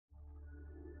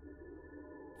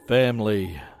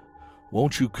Family,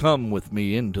 won't you come with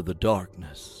me into the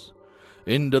darkness,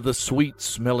 into the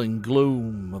sweet-smelling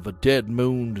gloom of a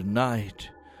dead-mooned night,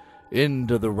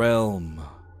 into the realm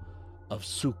of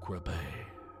Sucre Bay,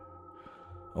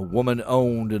 a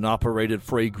woman-owned and operated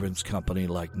fragrance company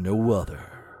like no other,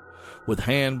 with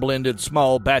hand-blended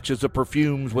small batches of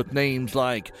perfumes with names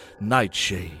like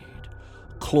Nightshade,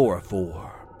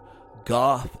 Chloroform,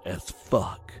 Goth as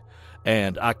Fuck,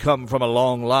 and I come from a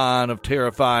long line of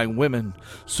terrifying women.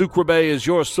 Sucre Bay is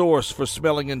your source for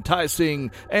smelling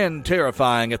enticing and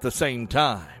terrifying at the same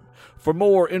time. For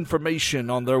more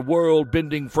information on their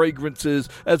world-bending fragrances,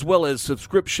 as well as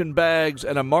subscription bags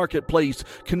and a marketplace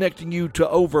connecting you to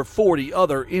over 40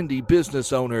 other indie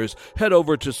business owners, head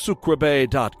over to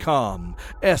sucrebay.com,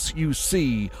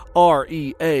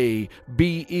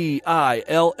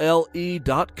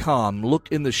 SucreAbelle.com.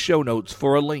 Look in the show notes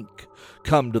for a link.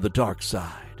 Come to the dark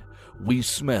side. We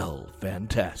smell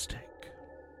fantastic.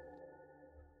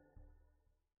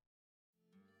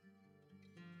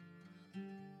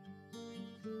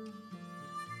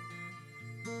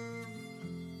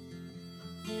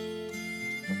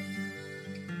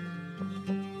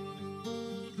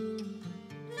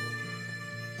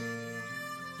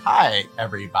 Hi,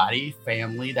 everybody,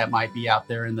 family that might be out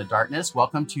there in the darkness.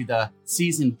 Welcome to the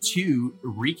Season 2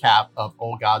 recap of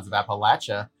Old Gods of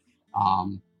Appalachia.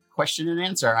 Question and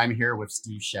answer. I'm here with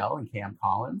Steve Shell and Cam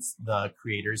Collins, the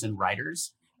creators and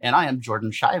writers, and I am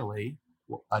Jordan Shively,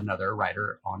 another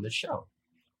writer on the show.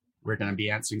 We're going to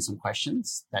be answering some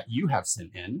questions that you have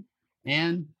sent in,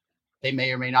 and they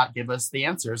may or may not give us the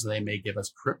answers. They may give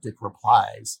us cryptic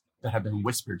replies that have been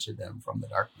whispered to them from the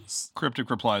darkness. Cryptic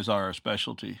replies are our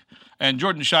specialty. And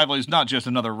Jordan Shively is not just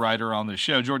another writer on this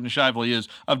show. Jordan Shively is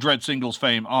of Dread Singles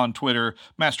fame on Twitter,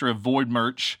 master of Void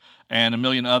merch, and a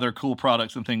million other cool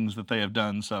products and things that they have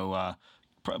done. So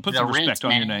put some respect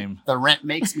on your name. The rent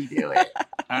makes me do it.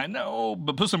 I know,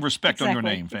 but put some respect on your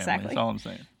name, family. Exactly. That's all I'm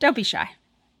saying. Don't be shy.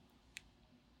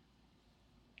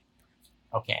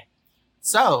 Okay.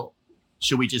 So,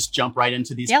 should we just jump right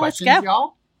into these questions, let's go.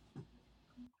 y'all?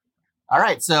 All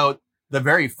right. So, the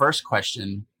very first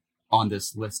question on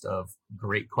this list of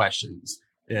great questions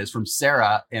is from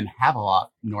Sarah in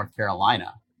Havelock, North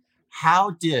Carolina. How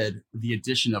did the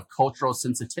addition of cultural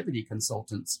sensitivity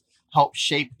consultants help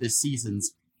shape this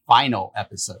season's final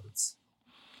episodes?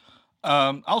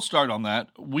 I'll start on that.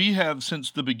 We have,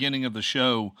 since the beginning of the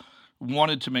show,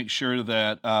 wanted to make sure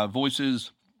that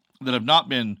voices that have not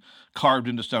been carved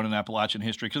into stone in Appalachian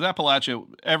history, because Appalachia,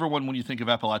 everyone, when you think of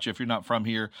Appalachia, if you're not from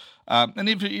here, and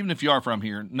even if you are from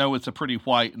here, know it's a pretty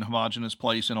white and homogenous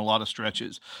place in a lot of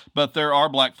stretches. But there are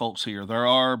black folks here. There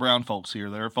are brown folks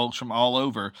here. There are folks from all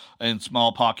over in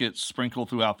small pockets sprinkled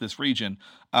throughout this region.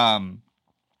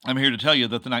 I'm here to tell you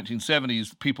that the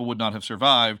 1970s, people would not have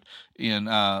survived in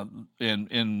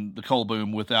the coal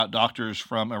boom without doctors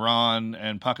from Iran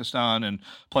and Pakistan and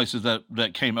places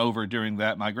that came over during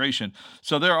that migration.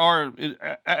 So there are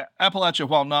Appalachia,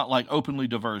 while not like openly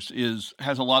diverse,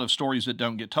 has a lot of stories that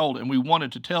don't get told, and we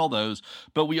wanted to tell those,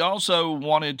 but we also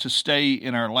wanted to stay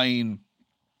in our lane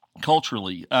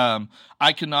culturally. I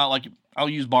cannot I'll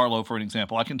use Barlow for an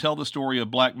example. I can tell the story of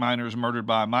black miners murdered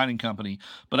by a mining company,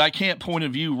 but I can't point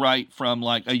of view right from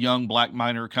like a young black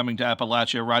miner coming to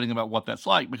Appalachia writing about what that's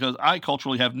like, because I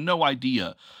culturally have no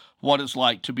idea what it's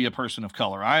like to be a person of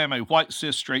color. I am a white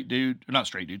cis straight dude, not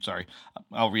straight dude, sorry.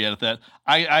 I'll re-edit that.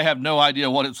 I have no idea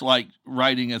what it's like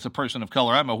writing as a person of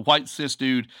color. I'm a white cis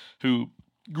dude who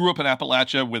grew up in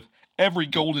Appalachia with every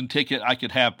golden ticket I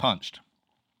could have punched.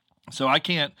 So I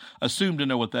can't assume to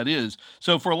know what that is.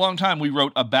 So for a long time, we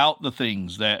wrote about the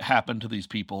things that happened to these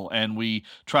people, and we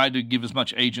tried to give as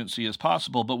much agency as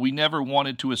possible, but we never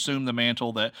wanted to assume the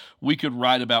mantle that we could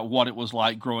write about what it was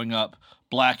like growing up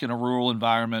black in a rural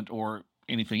environment or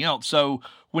anything else. So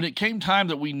when it came time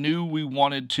that we knew we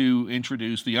wanted to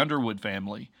introduce the Underwood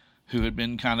family, who had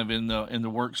been kind of in the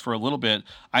works for a little bit,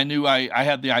 I knew I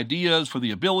had the ideas for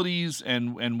the abilities,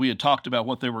 and we had talked about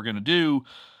what they were going to do.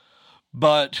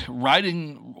 But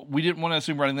writing, we didn't want to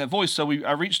assume writing that voice, so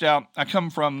I reached out. I come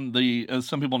from as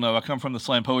some people know, I come from the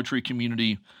slam poetry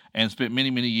community and spent many,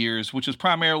 many years, which is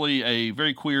primarily a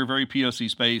very queer, very POC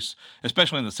space,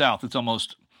 especially in the South. It's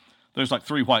almost, there's like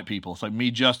 3 white people. It's like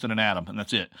me, Justin, and Adam, and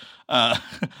that's it.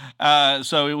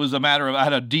 So it was a matter of, I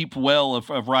had a deep well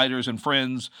of writers and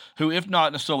friends who, if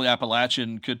not necessarily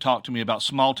Appalachian, could talk to me about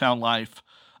small town life,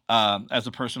 as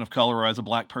a person of color or as a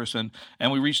black person. And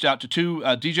we reached out to 2,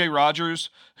 DJ Rogers,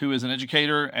 who is an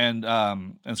educator and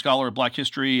scholar of black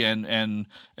history and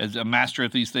is a master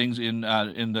of these things in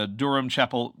the Durham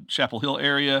Chapel Hill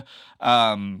area.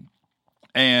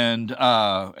 and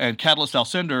Catalyst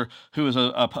Alcindor, who is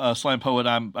a slam poet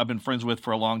I've been friends with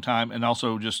for a long time, and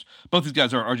also just both these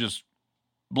guys are just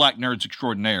Black nerds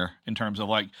extraordinaire in terms of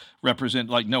like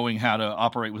knowing how to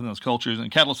operate within those cultures.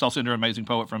 And Catalyst Alcindor, an amazing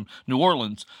poet from New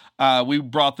Orleans, we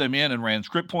brought them in and ran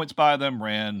script points by them,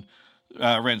 ran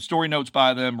story notes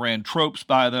by them, ran tropes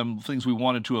by them, things we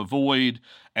wanted to avoid.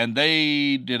 And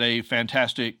they did a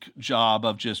fantastic job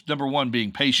of just, number one,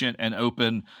 being patient and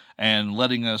open and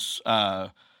letting us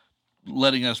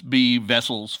be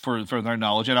vessels for their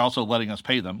knowledge, and also letting us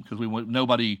pay them, because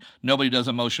nobody does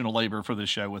emotional labor for this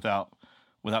show without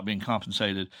being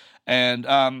compensated. And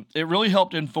it really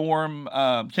helped inform,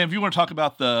 Tim, if you want to talk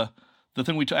about the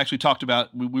thing we actually talked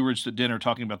about, we were just at dinner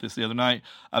talking about this the other night,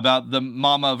 about the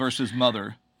mama versus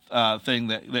mother thing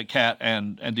that Kat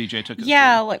and DJ took us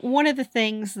through. Like one of the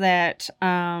things that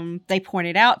they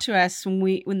pointed out to us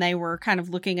when they were kind of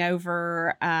looking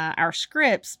over our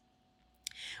scripts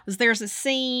was there's a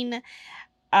scene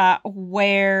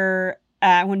where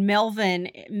when Melvin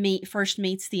first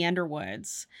meets the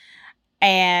Underwoods,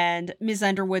 and Ms.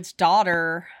 Underwood's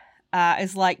daughter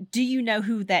is like, "Do you know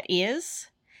who that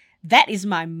is? That is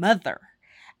my mother."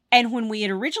 And when we had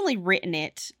originally written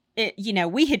it,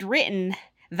 we had written,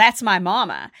 "That's my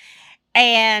mama."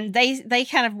 And they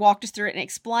kind of walked us through it and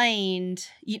explained,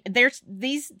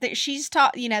 she's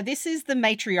taught, this is the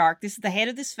matriarch. This is the head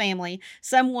of this family.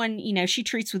 Someone, she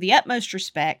treats with the utmost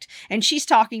respect. And she's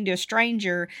talking to a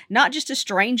stranger, not just a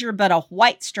stranger, but a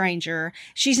white stranger.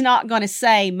 She's not going to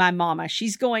say my mama.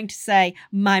 She's going to say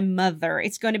my mother.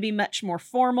 It's going to be much more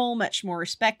formal, much more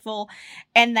respectful.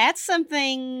 And that's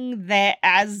something that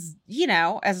as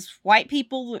white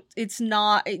people, it's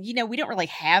not, we don't really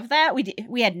have that.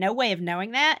 We had no way of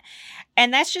knowing that.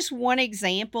 And that's just one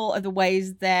example of the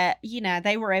ways that,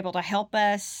 they were able to help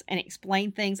us and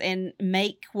explain things and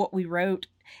make what we wrote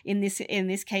in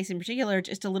this case in particular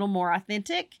just a little more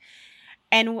authentic.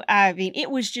 And I mean, it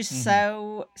was just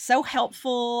so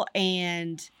helpful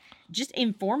and just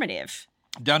informative.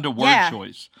 Down to word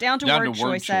choice. Down to word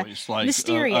choice. Like,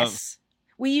 mysterious.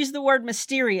 We used the word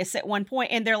mysterious at one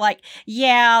point, and they're like,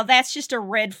 "Yeah, that's just a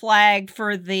red flag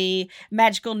for the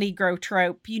magical Negro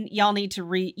trope. Y'all need to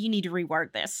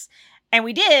reword this." And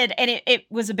we did, and it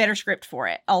was a better script for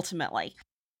it, ultimately.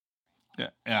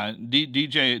 Yeah,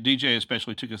 DJ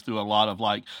especially took us through a lot of,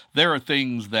 like, there are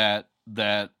things that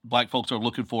Black folks are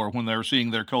looking for when they're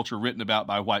seeing their culture written about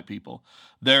by white people.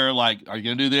 They're like, "Are you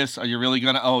going to do this? Are you really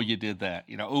going to? Oh, you did that.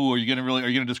 Oh, are you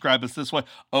going to describe us this way?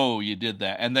 Oh, you did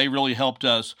that." And they really helped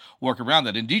us work around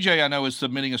that. And DJ, I know, is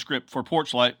submitting a script for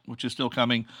Porchlight, which is still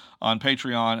coming on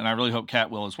Patreon, and I really hope Kat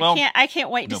will as well. I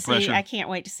can't wait to see. I can't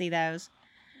wait to see those.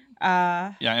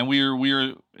 And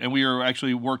we are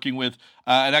actually working with,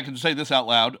 and I can say this out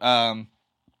loud,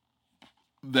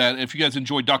 that if you guys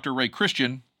enjoyed Dr. Ray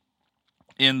Christian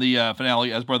in the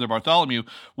finale as Brother Bartholomew,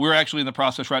 we're actually in the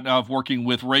process right now of working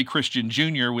with Ray Christian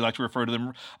Jr. We like to refer to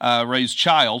them Ray's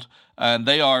child, and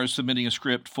they are submitting a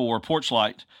script for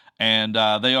Porchlight. And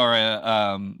they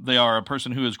are a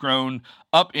person who has grown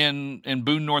up in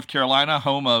Boone, North Carolina,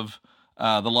 home of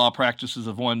the law practices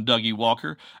of one Dougie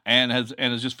Walker, and has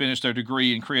just finished their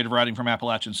degree in creative writing from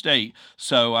Appalachian State.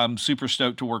 So I'm super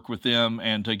stoked to work with them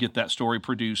and to get that story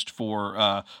produced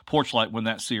for Porchlight when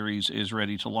that series is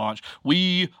ready to launch.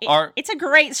 It's a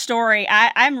great story.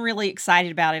 I'm really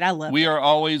excited about it. I love it. We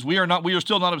are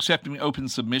still not accepting open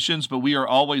submissions, but we are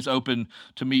always open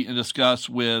to meet and discuss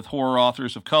with horror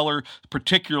authors of color,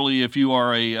 particularly if you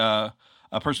are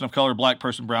a person of color, Black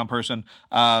person, brown person,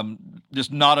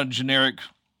 just not a generic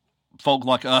folk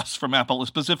like us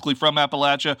specifically from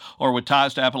Appalachia or with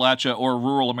ties to Appalachia or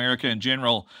rural America in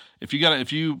general. If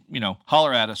you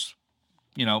holler at us,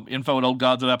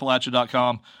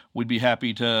 info@oldgodsofappalachia.com. We'd be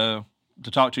happy to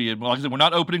talk to you. Like I said, we're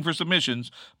not opening for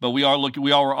submissions, but we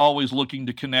are always looking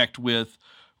to connect with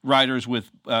writers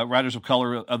of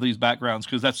color of these backgrounds,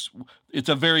 because it's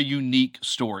a very unique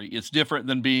story. It's different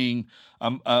than being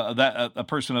a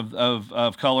person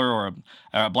of color or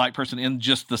a Black person in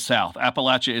just the South.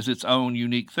 Appalachia is its own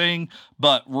unique thing,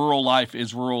 but rural life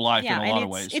is rural life in a lot of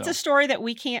ways. It's a story that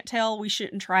we can't tell. We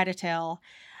shouldn't try to tell.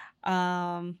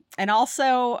 And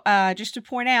also, just to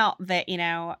point out that,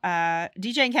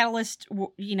 DJ and Catalyst,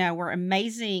 were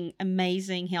amazing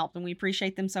help, and we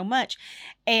appreciate them so much.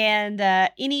 And,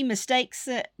 any mistakes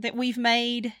that we've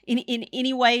made in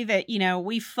any way that,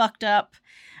 we've fucked up,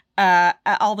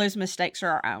 all those mistakes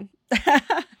are our own.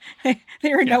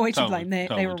 There are no way to blame.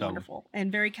 They were wonderful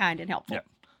and very kind and helpful. Yeah.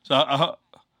 So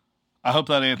I hope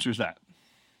that answers that.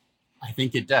 I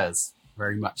think it does,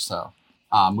 very much so.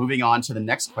 Moving on to the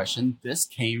next question. This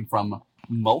came from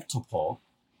multiple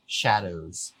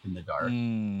shadows in the dark.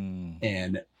 Mm.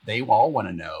 And they all want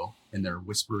to know in their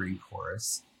whispering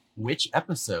chorus, which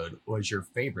episode was your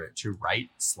favorite to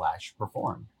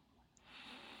write/perform?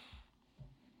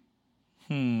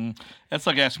 That's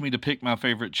like asking me to pick my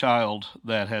favorite child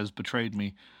that has betrayed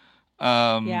me.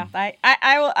 Yeah,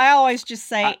 I always just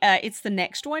say it's the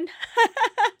next one.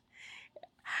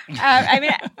 I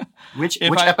mean, which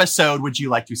episode would you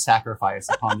like to sacrifice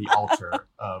upon the altar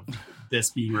of this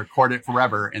being recorded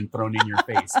forever and thrown in your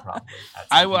face? Probably.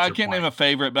 I can't name a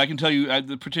favorite, but I can tell you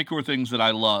the particular things that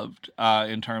I loved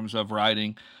in terms of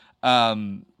writing.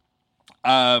 And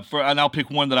I'll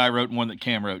pick one that I wrote and one that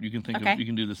Cam wrote. You can think of, you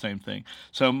can do the same thing.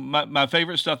 So my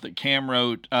favorite stuff that Cam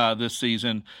wrote this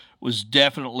season was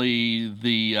definitely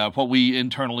the what we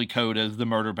internally code as the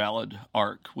murder ballad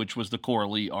arc, which was the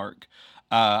Coralie arc.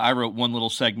 I wrote one little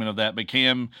segment of that, but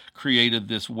Cam created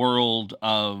this world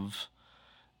of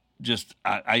just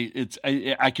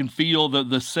I can feel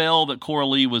the cell that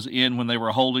Coralie was in when they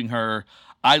were holding her.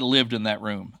 I lived in that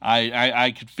room.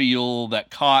 I could feel that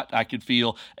cot. I could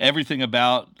feel everything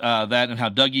about that and how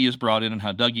Dougie is brought in and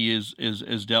how Dougie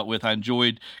is dealt with. I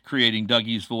enjoyed creating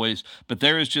Dougie's voice, but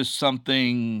there is just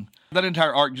something, that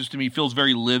entire arc just to me feels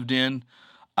very lived in.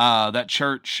 That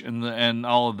church and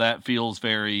all of that feels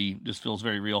very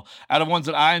real. Out of ones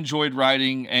that I enjoyed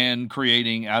writing and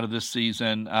creating out of this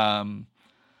season,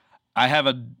 I have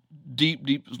a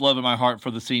deep love in my heart for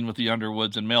the scene with the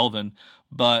Underwoods and Melvin.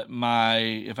 But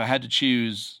if I had to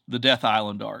choose the Death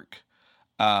Island arc,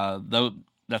 though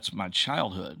that's my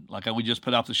childhood. Like we just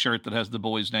put out the shirt that has the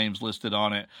boys' names listed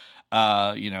on it.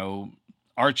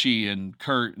 Archie and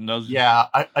Kurt and those. Yeah,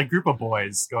 a group of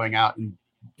boys going out and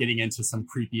getting into some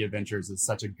creepy adventures is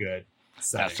such a good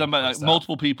setting.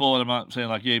 Multiple people, and I'm not saying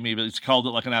like me, but it's called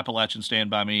it like an Appalachian Stand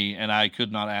By Me, and I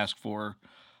could not ask for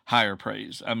higher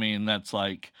praise. I mean, that's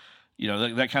like,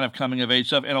 that kind of coming of age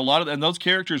stuff. And and those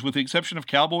characters, with the exception of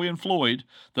Cowboy and Floyd,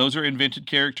 those are invented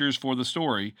characters for the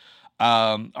story.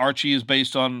 Archie is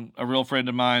based on a real friend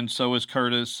of mine. So is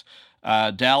Curtis.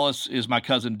 Dallas is my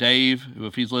cousin Dave, who,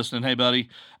 if he's listening, hey buddy.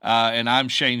 And I'm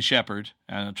Shane Shepherd.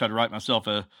 And I try to write myself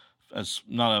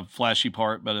not a flashy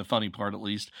part, but a funny part at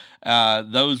least.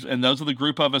 Those are the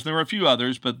group of us. There were a few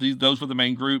others, but those were the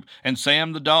main group. And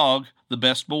Sam the dog, the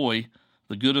best boy,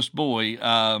 the goodest boy,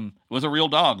 was a real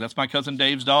dog. That's my cousin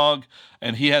Dave's dog,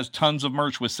 and he has tons of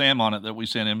merch with Sam on it that we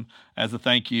sent him as a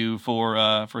thank you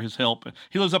for his help.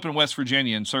 He lives up in West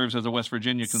Virginia and serves as a West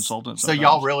Virginia consultant. So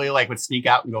y'all really would sneak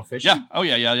out and go fishing? Yeah. Oh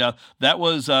yeah. That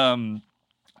was the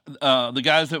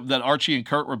guys that Archie and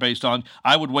Kurt were based on.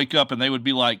 I would wake up and they would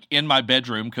be like in my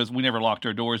bedroom, because we never locked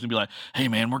our doors, and be like, "Hey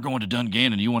man, we're going to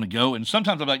Dungannon. You want to go?" And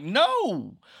sometimes I'm like,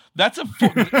 "No, because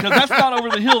that's not over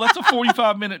the hill. That's a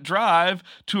 45-minute drive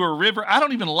to a river. I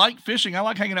don't even like fishing. I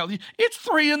like hanging out with you. It's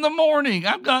 3 a.m.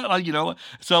 I've got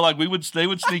So like they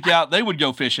would sneak out. They would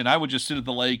go fishing. I would just sit at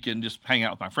the lake and just hang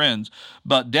out with my friends.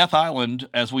 But Death Island,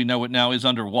 as we know it now, is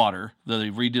underwater. They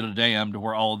redid a dam to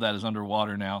where all of that is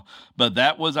underwater now. But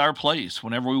that was our place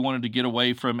whenever we wanted to get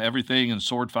away from everything and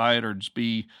sword fight or just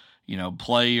be,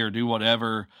 play or do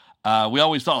whatever. We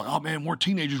always thought, oh man, we're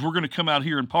teenagers. We're going to come out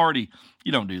here and party.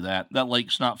 You don't do that. That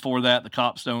lake's not for that. The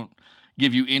cops don't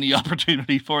give you any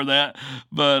opportunity for that.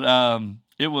 But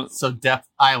it was. So Death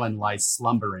Island lies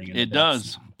slumbering. It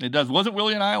does. It does. It wasn't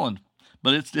really an island,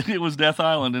 but it was Death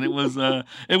Island, and it was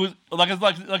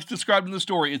like it's described in the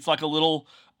story. It's like a little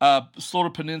sort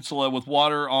of peninsula with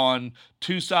water on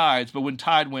two sides, but when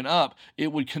tide went up,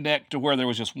 it would connect to where there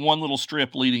was just one little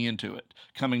strip leading into it,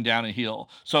 coming down a hill.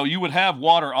 So you would have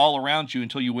water all around you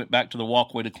until you went back to the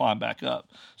walkway to climb back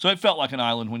up. So it felt like an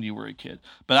island when you were a kid.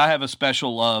 But I have a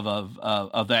special love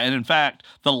of that. And in fact,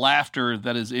 the laughter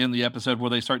that is in the episode where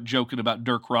they start joking about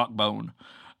Dirk Rockbone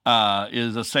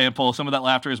is a sample. Some of that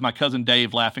laughter is my cousin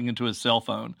Dave laughing into his cell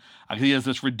phone. He has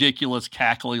this ridiculous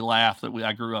cackly laugh that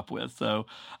I grew up with. So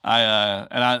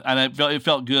it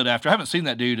felt good after. I haven't seen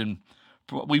that dude, and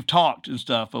we've talked and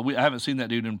stuff, but I haven't seen that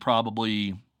dude in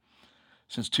probably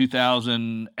since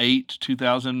 2008,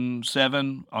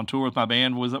 2007 on tour with my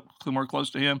band, was up more close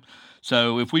to him.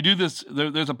 So if we do this,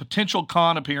 there's a potential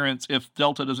con appearance if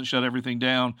Delta doesn't shut everything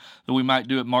down that we might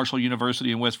do at Marshall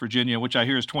University in West Virginia, which I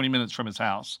hear is 20 minutes from his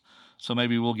house. So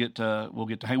maybe we'll get to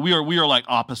hang. We are like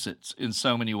opposites in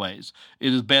so many ways.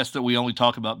 It is best that we only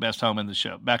talk about back home in the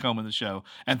show,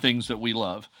 and things that we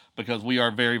love, because we are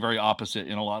very, very opposite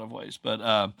in a lot of ways.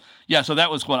 But so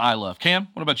that was what I love. Cam,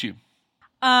 what about you?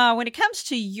 When it comes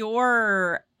to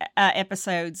your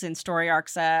episodes and story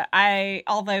arcs,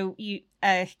 although you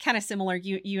kind of similar,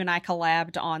 you and I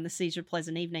collabed on the Siege of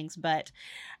Pleasant Evenings, but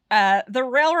The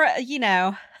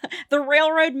railroad, the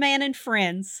Railroad Man and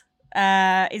Friends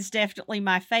is definitely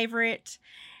my favorite.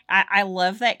 I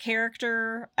love that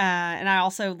character, and I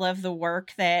also love the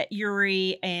work that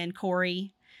Yuri and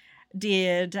Corey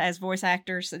did as voice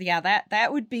actors. So yeah,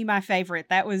 that would be my favorite.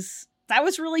 That was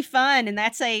really fun, and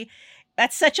that's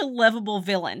such a lovable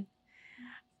villain.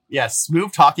 Yeah,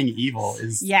 smooth talking evil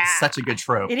is such a good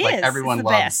trope. It like, is. Everyone it's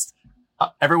the loves. best.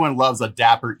 Everyone loves a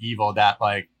dapper evil that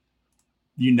like,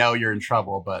 you're in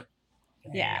trouble, but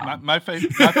yeah. My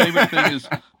favorite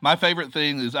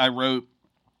thing is I wrote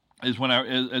is when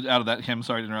I out of that. I'm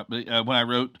sorry to interrupt, but when I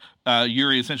wrote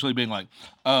Yuri essentially being like,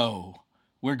 "Oh,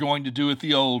 we're going to do it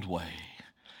the old way,"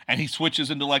 and he switches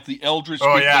into like the Eldritch.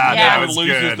 Oh yeah, never was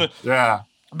loses good.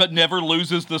 But never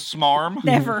loses the smarm.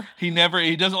 Never. He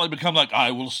doesn't like become like,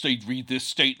 I will read this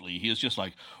stately. He is just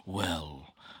like,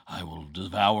 well, I will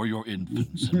devour your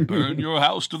infants and burn your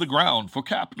house to the ground for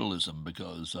capitalism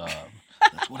because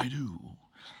that's what I do.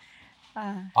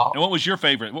 And what was your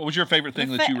favorite? What was your favorite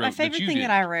thing that you wrote? My favorite thing that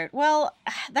I wrote. Well,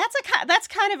 that's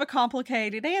kind of a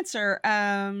complicated answer.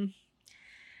 I'm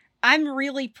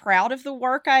really proud of the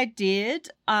work I did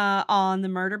on the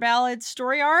Murder Ballad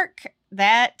story arc.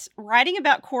 That writing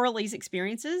about Coralie's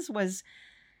experiences was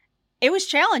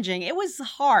challenging. It was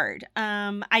hard.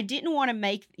 I didn't want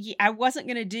to I wasn't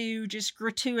going to do just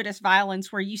gratuitous violence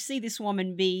where you see this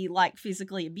woman be like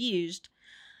physically abused.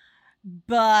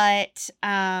 But,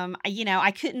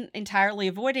 I couldn't entirely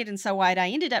avoid it. And so what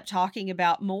I ended up talking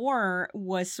about more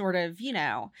was sort of,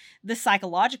 the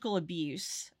psychological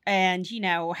abuse and,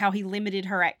 how he limited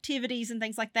her activities and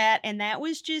things like that. And that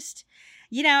was just,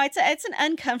 it's an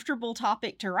uncomfortable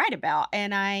topic to write about.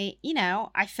 And I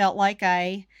felt like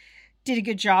I did a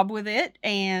good job with it.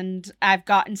 And I've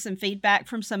gotten some feedback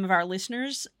from some of our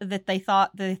listeners that they thought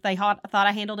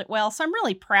I handled it well. So I'm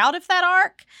really proud of that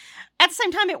arc. At the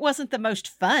same time, it wasn't the most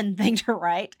fun thing to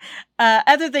write,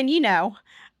 other than,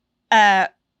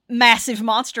 massive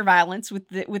monster violence with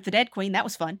the Dead Queen. That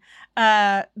was fun.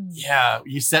 Yeah,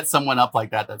 you set someone up like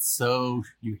that. That's so,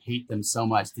 you hate them so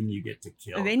much, then you get to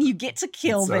kill them. Then you get to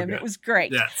kill them. So it was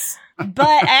great. Yes.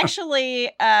 But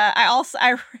actually, I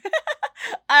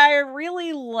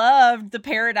really loved the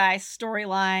Paradise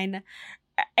storyline.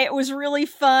 It was really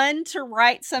fun to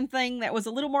write something that was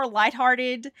a little more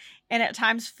lighthearted and at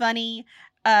times funny.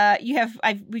 We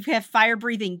have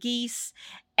fire-breathing geese.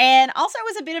 And also it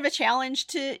was a bit of a challenge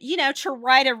to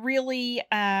write a really,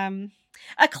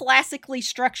 a classically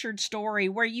structured story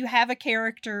where you have a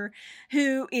character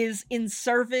who is in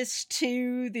service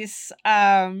to this,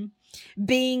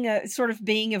 being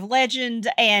of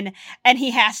legend and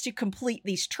he has to complete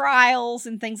these trials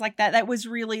and things like that. That was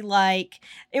really like,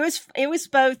 it was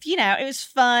both, it was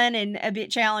fun and a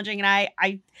bit challenging. And I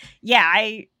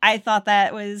thought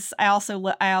that was, I also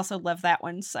love that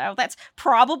one. So that's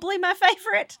probably my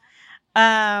favorite.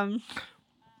 I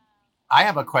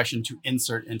have a question to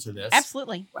insert into this.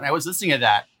 Absolutely. When I was listening to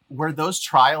that, were those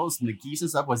trials and the geese and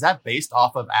stuff, was that based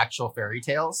off of actual fairy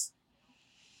tales?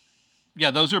 Yeah,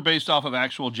 those are based off of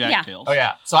actual Jack tales. Oh,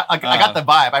 yeah. So I got the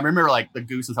vibe. I remember, like, the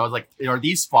goose, and so I was like, are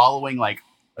these following, like,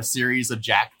 a series of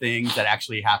Jack things that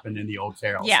actually happened in the old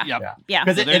tales? Yeah.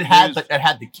 Because it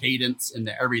had the cadence and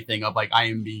the everything of, like, I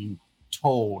am being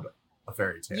told a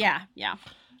fairy tale. Yeah.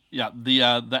 Yeah, the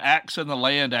axe and the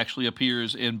land actually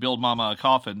appears in Build Mama a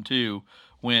Coffin, too,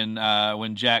 when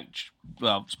Jack,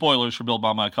 spoilers for Build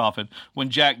Mama a Coffin,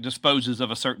 when Jack disposes of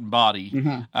a certain body,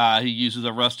 he uses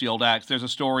a rusty old axe. There's a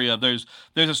story, this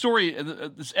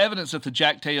evidence that the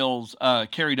Jack tales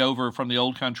carried over from the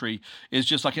old country is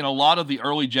just like in a lot of the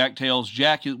early Jack tales,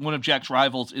 one of Jack's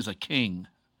rivals is a king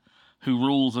who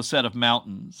rules a set of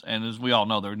mountains. And as we all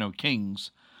know, there are no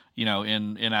kings,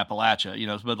 in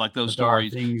Appalachia, but like those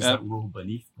stories. There are things that rule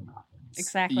beneath the mountains.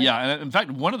 Exactly. Yeah, and in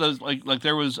fact, one of those like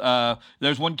there's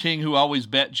one king who always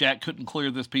bet Jack couldn't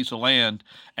clear this piece of land,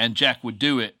 and Jack would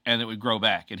do it, and it would grow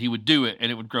back, and he would do it,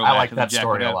 and it would grow back. I like and that Jack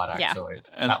story a lot, actually. Yeah.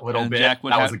 And that little bit, that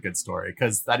was a good story,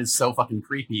 because that is so fucking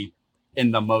creepy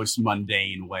in the most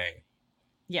mundane way.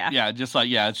 Yeah. Yeah,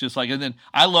 it's just like, and then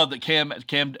I love that Cam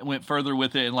went further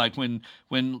with it, and like when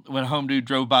Home Dude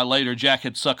drove by later, Jack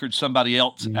had suckered somebody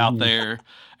else out there,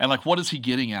 and like, what is he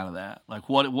getting out of that? Like,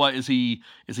 what is he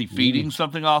feeding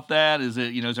something off that? Is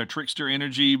it, is there trickster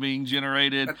energy being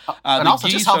generated? And also,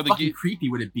 just how fucking creepy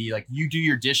would it be? Like, you do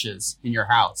your dishes in your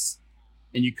house,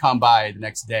 and you come by the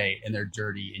next day, and they're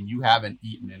dirty, and you haven't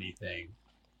eaten anything.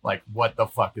 Like, what the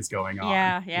fuck is going on?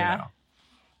 Yeah.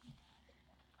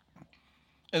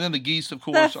 And then the geese, of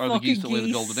course, are the geese that lay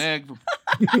the golden egg.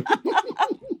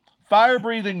 Fire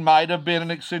breathing might have been an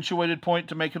accentuated point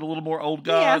to make it a little more old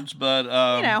gods, but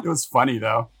it was funny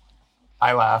though.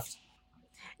 I laughed.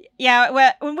 Yeah,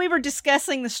 well, when we were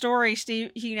discussing the story,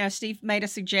 Steve made a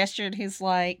suggestion. He's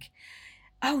like,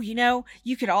 oh,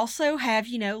 you could also have,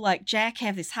 like Jack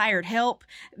have this hired help,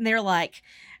 and they're like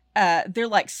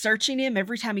searching him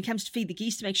every time he comes to feed the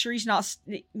geese to make sure he's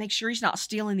not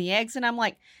stealing the eggs. And I'm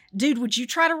like, dude, would you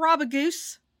try to rob a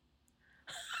goose?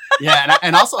 Yeah,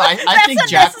 and also I think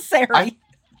unnecessary.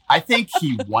 I think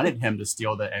he wanted him to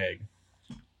steal the egg.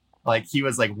 Like he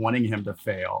was like wanting him to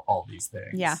fail all these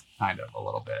things. Yeah, kind of a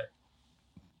little bit.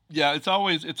 Yeah, it's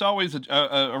always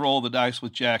a roll of the dice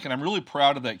with Jack, and I'm really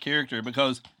proud of that character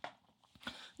because,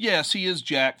 yes, he is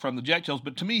Jack from the Jack Tales,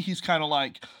 but to me, he's kind of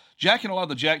like Jack in a lot of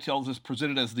the Jack Tales is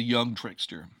presented as the young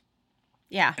trickster.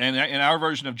 Yeah, and our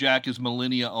version of Jack is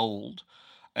millennia old,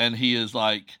 and he is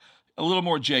like a little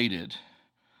more jaded.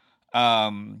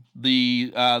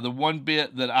 The one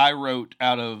bit that I wrote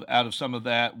out of some of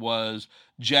that was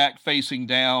Jack facing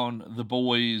down the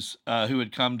boys who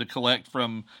had come to collect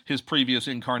from his previous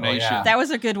incarnation. Oh, yeah. That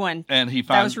was a good one. And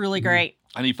that was really great.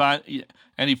 And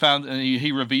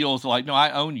he reveals like, no, I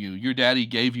own you. Your daddy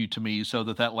gave you to me so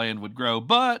that land would grow.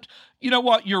 But you know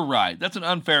what? You're right. That's an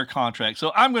unfair contract.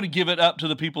 So I'm going to give it up to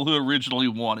the people who originally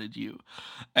wanted you.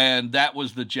 And that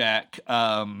was the Jack,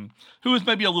 who was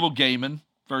maybe a little Gaiman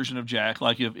version of Jack.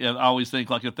 Like if I always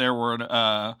think like if there were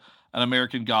an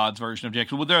American Gods version of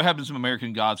Jack. Well, there have been some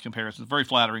American Gods comparisons, very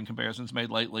flattering comparisons made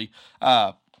lately.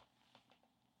 But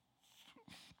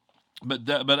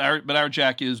our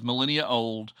Jack is millennia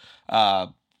old,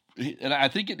 and I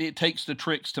think it takes the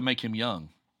tricks to make him young.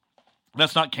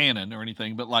 That's not canon or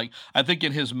anything, but like I think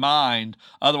in his mind,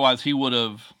 otherwise he would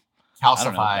have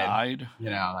calcified, died.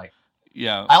 Like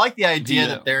yeah. I like the idea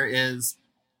that there is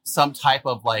some type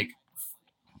of like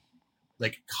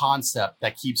concept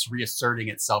that keeps reasserting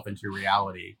itself into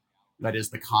reality. That is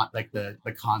the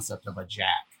concept of a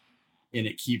Jack, and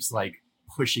it keeps like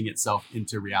pushing itself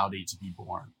into reality to be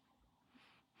born.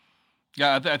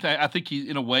 Yeah, I think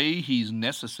in a way he's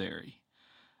necessary,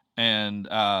 and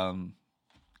there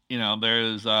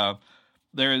is an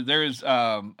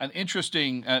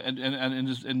interesting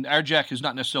and our Jack is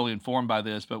not necessarily informed by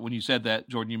this, but when you said that,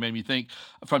 Jordan, you made me think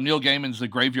from Neil Gaiman's The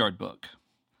Graveyard Book.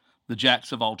 The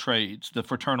Jacks of all trades, the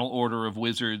fraternal order of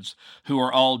wizards who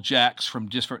are all Jacks from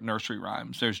different nursery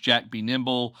rhymes. There's Jack Be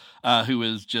Nimble, who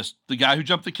is just the guy who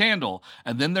jumped the candle.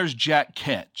 And then there's Jack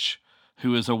Ketch,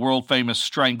 who is a world-famous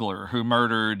strangler who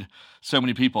murdered so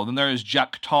many people. Then there is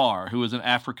Jack Tar, who is an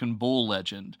African bull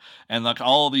legend. And like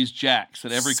all of these Jacks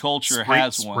that every culture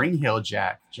has one. Spring Hill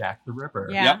Jack, Jack the Ripper.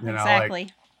 Yeah, exactly.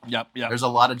 Yep. There's a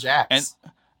lot of Jacks.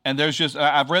 And there's just,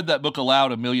 I've read that book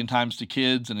aloud a million times to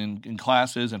kids and in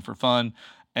classes and for fun.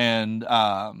 And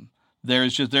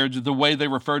there's the way they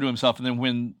refer to himself. And then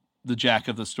when the Jack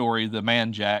of the story, the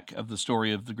man Jack of the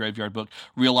story of the Graveyard Book,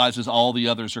 realizes all the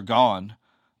others are gone,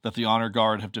 that the honor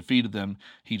guard have defeated them,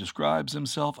 he describes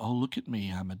himself, oh, look at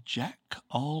me, I'm a Jack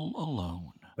all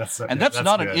alone. That's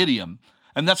not good. An idiom.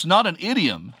 And that's not an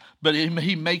idiom, but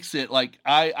he makes it like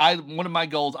one of my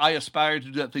goals, I aspire to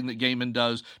do that thing that Gaiman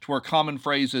does to where common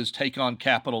phrases take on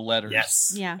capital letters.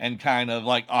 Yes. Yeah. And kind of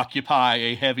like occupy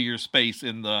a heavier space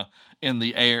in the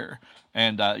air.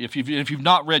 And if you've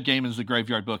not read Gaiman's The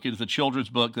Graveyard Book, it is a children's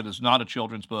book that is not a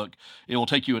children's book. It will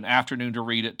take you an afternoon to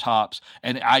read it tops.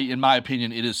 And in my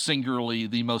opinion, it is singularly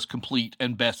the most complete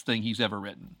and best thing he's ever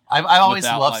written. I always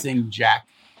love seeing Jack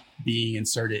being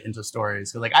inserted into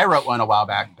stories. Because like I wrote one a while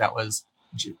back that was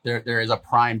there is a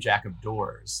prime Jack of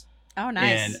Doors. Oh,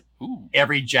 nice. And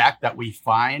every Jack that we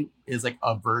find is like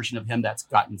a version of him that's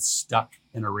gotten stuck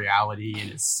in a reality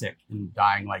and is sick and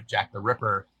dying. Like Jack the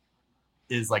Ripper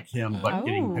is like him, but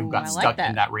who got stuck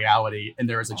in that reality. And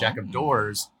there is a Jack of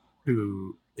Doors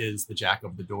who is the Jack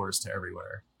of the Doors to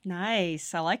everywhere.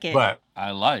 Nice. I like it. But I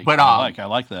like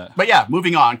that. But yeah,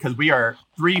 moving on, because we are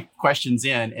 3 questions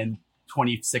in and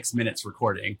 26 minutes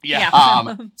recording.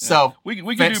 Yeah. So we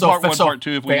can do part 1, part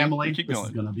 2 if we keep going. This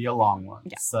is going to be a long one.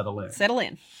 Yeah. Settle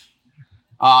in.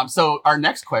 So our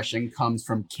next question comes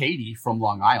from Katie from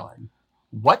Long Island.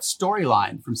 What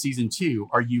storyline from season 2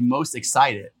 are you most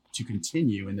excited to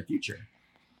continue in the future?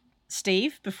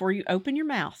 Steve, before you open your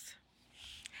mouth,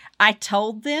 I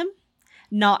told them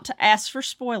not to ask for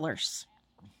spoilers.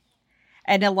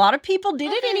 And a lot of people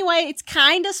did it anyway. It's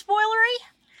kind of spoilery.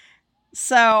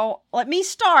 So let me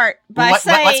start by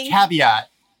saying... Let's caveat.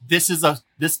 Let's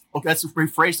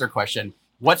rephrase their question.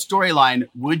 What storyline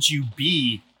would you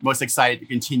be most excited to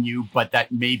continue, but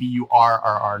that maybe you are or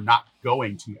are not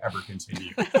going to ever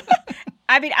continue?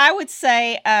 I mean, I would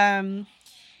say...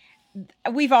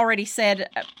 we've already said,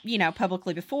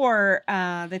 publicly before,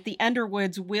 that the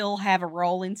Underwoods will have a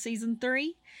role in season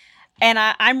 3. And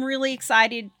I'm really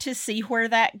excited to see where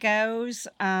that goes.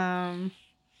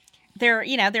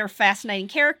 They're fascinating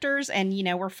characters, and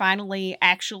we're finally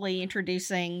actually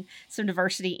introducing some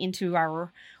diversity into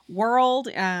our world.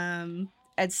 And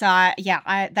so,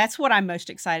 that's what I'm most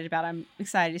excited about. I'm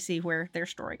excited to see where their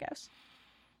story goes.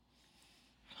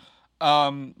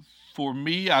 For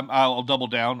me, I'll double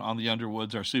down on the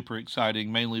Underwoods are super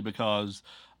exciting, mainly because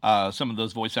some of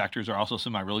those voice actors are also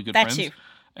some of my really good friends,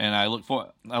 and I look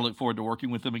forward to working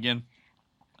with them again.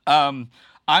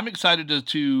 I'm excited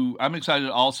I'm excited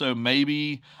also,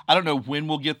 maybe, I don't know when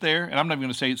we'll get there, and I'm not going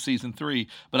to say it's season 3,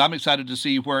 but I'm excited to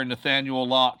see where Nathaniel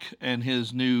Locke and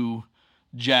his new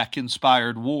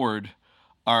Jack-inspired ward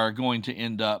are going to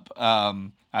end up.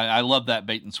 I love that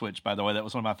bait and switch, by the way. That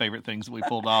was one of my favorite things that we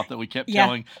pulled off, that we kept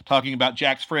talking about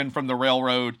Jack's friend from the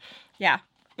railroad. Yeah.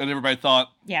 And everybody thought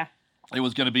it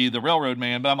was going to be the railroad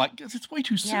man, but I'm like, it's way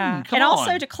too soon. Come and on.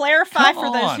 Also, to clarify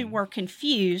for those who were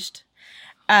confused,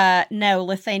 no,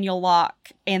 Nathaniel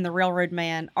Locke and the railroad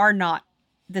man are not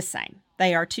the same.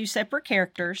 They are 2 separate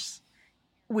characters.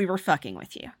 We were fucking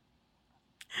with you.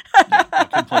 Yeah,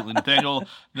 completely.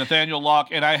 Nathaniel Locke.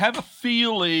 And I have a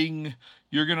feeling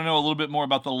you're going to know a little bit more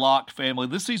about the Locke family.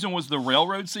 This season was the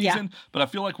railroad season, but I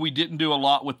feel like we didn't do a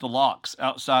lot with the Locks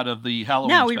outside of the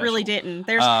Halloween No, we special. really didn't.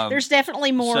 There's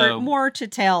definitely more to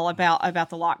tell about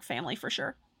the Locke family for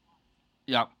sure.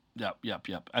 Yep.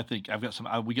 I think I've got some.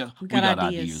 We got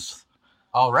ideas.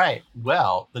 All right.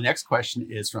 Well, the next question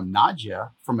is from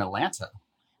Nadia from Atlanta.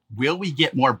 Will we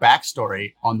get more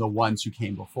backstory on the ones who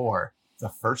came before, the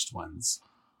first ones?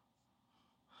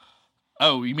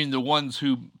 Oh, you mean the ones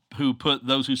who put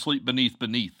those who sleep beneath,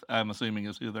 I'm assuming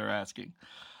is who they're asking.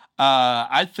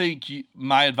 I think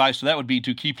my advice to that would be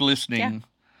to keep listening.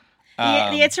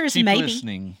 Yeah. The answer is keep maybe.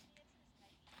 Listening.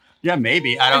 Yeah,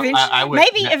 maybe. I would.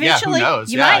 Maybe eventually. Who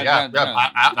knows? You might. I don't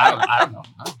know.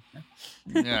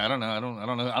 Yeah, I don't know.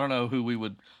 I don't know who we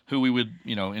would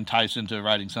entice into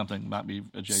writing something might be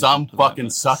adjacent. Some to fucking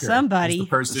that, sucker. Somebody. The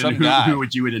person Some guy. who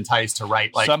you would entice to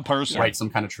write some person write some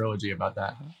kind of trilogy about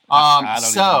that. I don't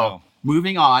even know.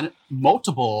 Moving on,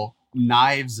 multiple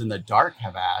Knives in the Dark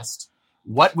have asked,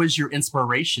 what was your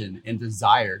inspiration and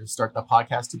desire to start the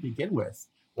podcast to begin with,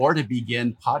 or to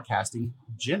begin podcasting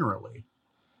generally?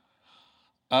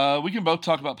 We can both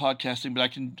talk about podcasting,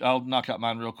 but I'll knock out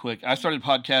mine real quick. I started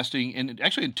podcasting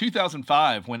in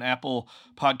 2005 when Apple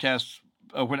Podcasts,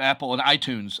 when Apple and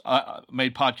iTunes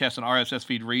made podcasts and RSS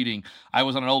feed reading. I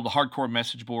was on an old hardcore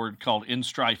message board called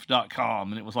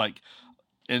instrife.com, and it was like,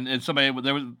 and somebody,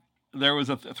 there was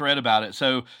a thread about it.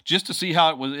 So just to see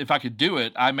how it was, if I could do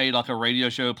it, I made like a radio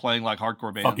show playing like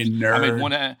hardcore bands. Fucking nerd. I made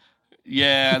one.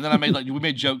 Yeah, and then we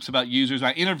made jokes about users.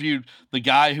 I interviewed the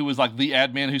guy who was like the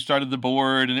admin who started the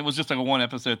board, and it was just like a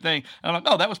 1-episode thing. And I'm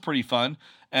like, oh, that was pretty fun.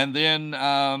 And then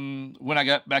when I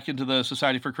got back into the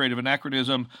Society for Creative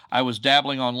Anachronism, I was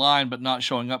dabbling online but not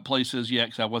showing up places yet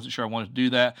because I wasn't sure I wanted to do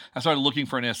that. I started looking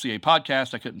for an SCA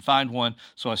podcast. I couldn't find one,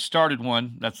 so I started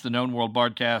one. That's the Known World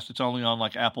Bardcast. It's only on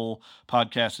like Apple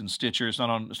Podcasts and Stitcher. It's not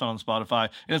on Spotify.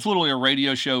 And it's literally a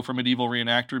radio show for medieval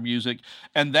reenactor music.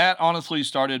 And that honestly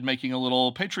started making a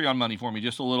little Patreon money for me,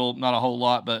 just a little, not a whole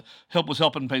lot, but was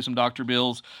helping pay some doctor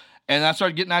bills. And I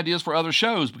started getting ideas for other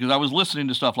shows because I was listening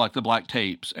to stuff like The Black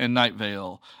Tapes and Night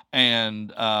Vale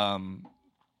and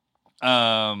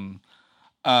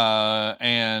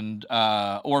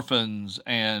Orphans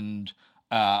and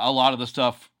a lot of the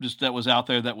stuff just that was out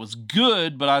there that was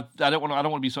good. But I don't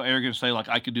want to be so arrogant to say like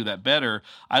I could do that better.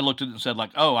 I looked at it and said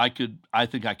like, oh, I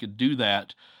think I could do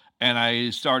that. And I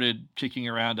started kicking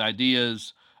around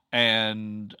ideas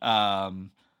and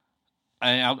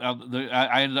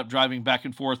I ended up driving back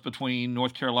and forth between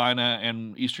North Carolina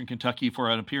and Eastern Kentucky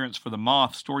for an appearance for the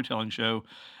Moth storytelling show,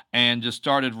 and just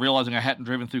started realizing I hadn't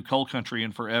driven through coal country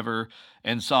in forever,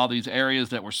 and saw these areas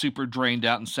that were super drained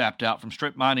out and sapped out from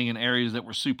strip mining and areas that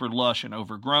were super lush and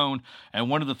overgrown. And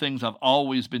one of the things I've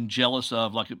always been jealous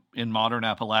of, like in modern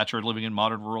Appalachia or living in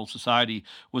modern rural society,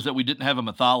 was that we didn't have a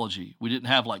mythology. We didn't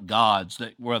have like gods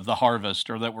that were of the harvest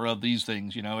or that were of these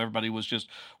things. Everybody was just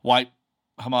white,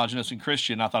 homogenous, and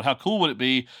Christian. I thought, how cool would it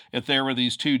be if there were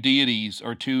these 2 deities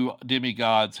or 2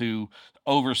 demigods who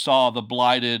oversaw the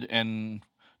blighted and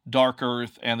dark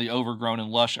earth and the overgrown and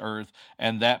lush earth,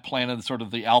 and that planted sort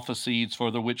of the alpha seeds for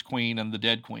the witch queen and the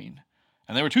dead queen.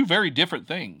 And they were 2 very different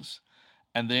things.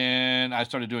 And then I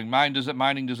started doing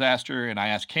mining disaster, and I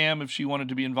asked Cam if she wanted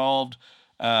to be involved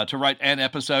to write an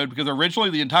episode, because originally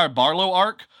the entire Barlow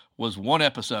arc was 1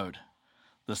 episode.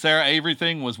 The Sarah Avery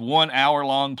thing was 1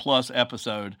 hour-long plus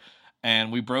episode,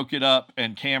 and we broke it up,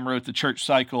 and Cam wrote the church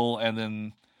cycle, and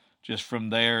then just from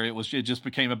there, it just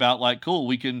became about like, cool,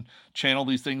 we can channel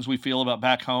these things we feel about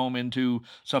back home into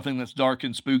something that's dark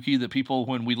and spooky that people,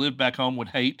 when we lived back home, would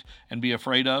hate and be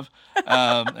afraid of,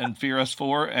 and fear us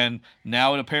for. And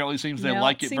now it apparently seems they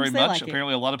like it very much.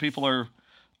 Apparently, a lot of people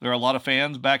there are a lot of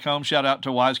fans back home. Shout out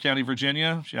to Wise County,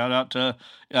 Virginia. Shout out to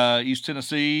East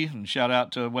Tennessee, and shout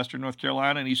out to Western North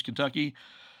Carolina and East Kentucky.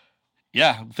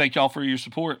 Yeah, thank y'all for your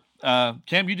support. Cam,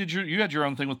 you had your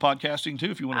own thing with podcasting too,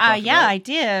 if you want to talk about it. I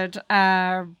did.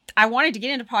 I wanted to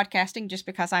get into podcasting just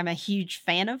because I'm a huge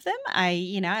fan of them.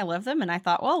 I love them, and I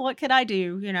thought, well, what could I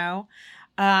do?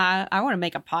 I want to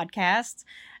make a podcast.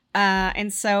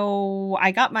 And so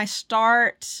I got my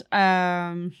start.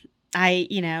 I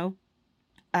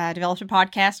developed a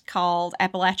podcast called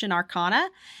Appalachian Arcana,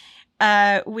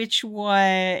 which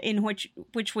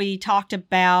we talked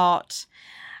about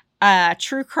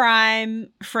true crime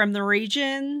from the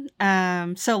region.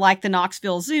 So like the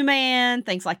Knoxville Zoo Man,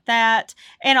 things like that.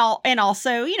 And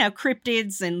also,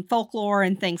 cryptids and folklore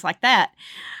and things like that.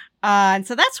 And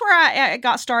so that's where I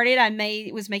got started.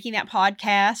 I was making that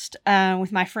podcast,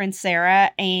 with my friend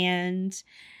Sarah, and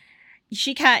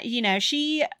she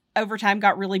she over time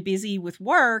got really busy with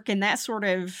work, and that sort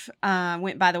of,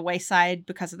 went by the wayside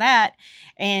because of that.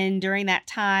 And during that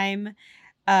time,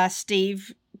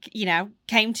 Steve,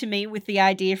 came to me with the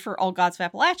idea for Old Gods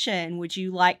of Appalachia, and would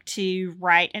you like to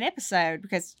write an episode?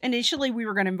 Because initially we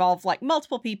were going to involve like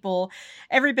multiple people,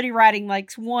 everybody writing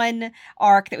like one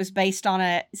arc that was based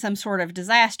on some sort of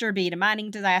disaster, be it a mining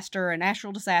disaster, a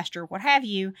natural disaster, what have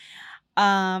you.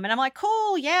 And I'm like,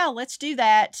 cool, yeah, let's do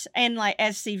that. And like,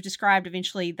 as Steve described,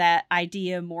 eventually that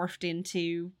idea morphed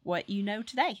into what you know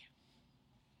today.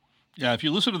 Yeah, if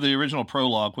you listen to the original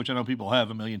prologue, which I know people have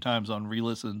a million times on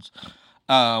re-listens,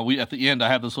 at the end, I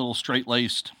have this little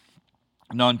straight-laced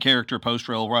non-character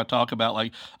post-roll where I talk about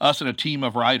like us and a team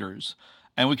of writers.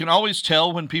 And we can always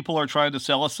tell when people are trying to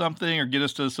sell us something or get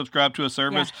us to subscribe to a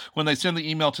service when they send the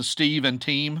email to Steve and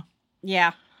team.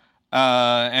 Yeah.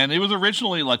 And it was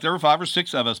originally like there were 5 or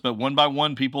 6 of us, but one by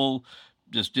one people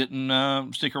just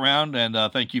didn't stick around. And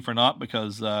thank you for not,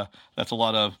 because that's a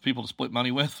lot of people to split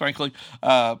money with, frankly.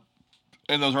 And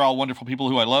those are all wonderful people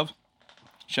who I love.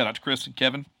 Shout out to Chris and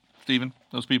Kevin, Steven,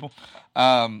 those people.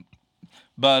 But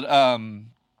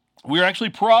we're actually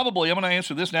probably, I'm going to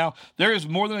answer this now. There is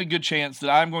more than a good chance that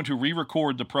I'm going to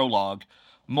re-record the prologue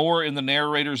more in the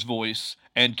narrator's voice,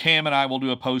 and Cam and I will do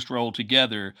a post-roll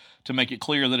together to make it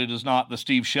clear that it is not the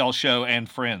Steve Shell Show and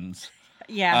Friends.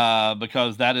 Yeah.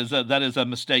 Because that is a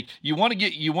mistake. You want to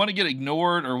get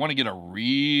ignored or want to get a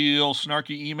real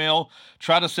snarky email,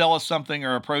 try to sell us something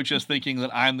or approach us thinking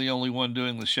that I'm the only one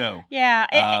doing the show.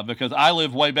 Yeah. Because I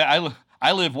live way back.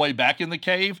 I live way back in the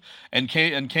cave, and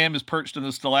Cam is perched in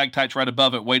the stalactites right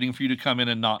above it, waiting for you to come in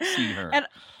and not see her.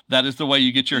 That is the way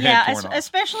you get your head torn off.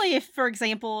 Especially if, for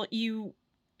example, you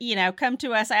come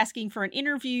to us asking for an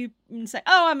interview and say,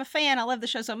 oh, I'm a fan, I love the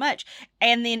show so much.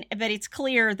 But it's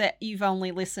clear that you've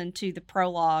only listened to the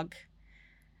prologue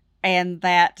and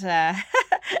that,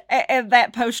 and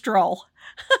that post roll.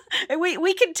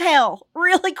 we can tell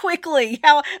really quickly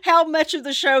how much of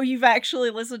the show you've actually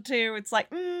listened to. It's like,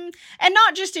 and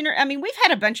not just, we've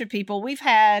had a bunch of people. We've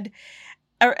had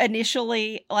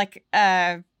initially like,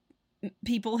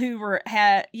 people who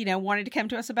wanted to come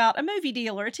to us about a movie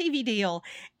deal or a TV deal,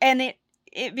 and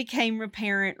it became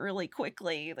apparent really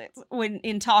quickly that when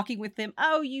in talking with them,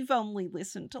 oh, you've only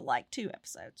listened to like 2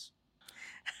 episodes.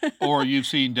 Or you've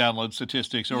seen download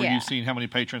statistics, or you've seen how many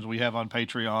patrons we have on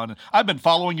Patreon. I've been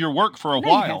following your work for a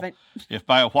while. You haven't. If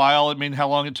by a while it means how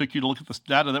long it took you to look at the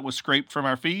data that was scraped from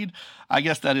our feed, I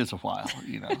guess that is a while,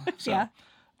 So,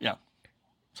 yeah.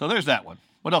 So there's that one.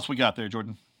 What else we got there,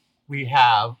 Jordan? We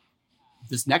have,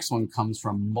 this next one comes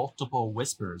from multiple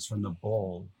whispers from the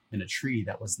bowl in a tree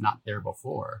that was not there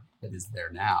before, that is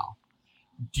there now.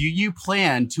 Do you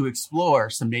plan to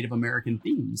explore some Native American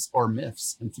themes or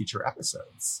myths in future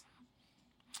episodes?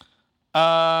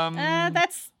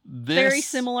 That's very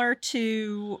similar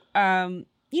to,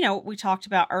 what we talked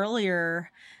about earlier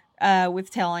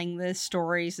with telling the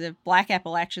stories of Black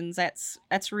Appalachians.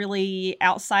 That's really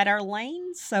outside our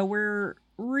lane. So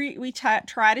we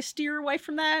try to steer away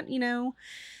from that. We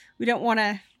don't want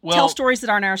to tell stories that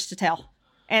aren't ours to tell.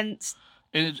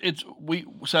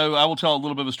 So I will tell a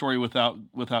little bit of a story without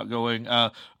going.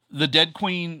 The Dead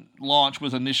Queen launch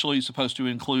was initially supposed to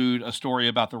include a story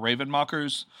about the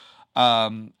Ravenmockers,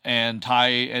 and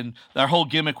their whole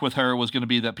gimmick with her was going to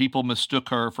be that people mistook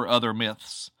her for other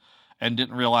myths and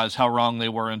didn't realize how wrong they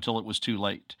were until it was too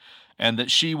late, and that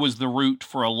she was the root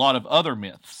for a lot of other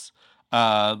myths.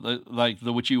 like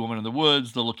the Witchy Woman in the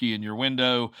Woods, the Looky in Your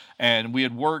Window. And we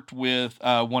had worked with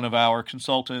one of our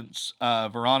consultants,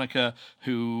 Veronica,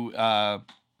 who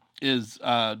is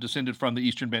descended from the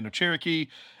Eastern Band of Cherokee.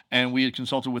 And we had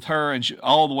consulted with her, and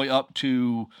all the way up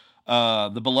to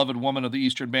the beloved woman of the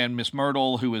Eastern Band, Miss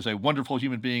Myrtle, who is a wonderful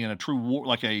human being and a true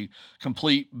like a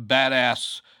complete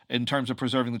badass in terms of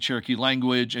preserving the Cherokee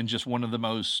language, and just one of the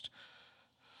most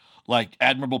like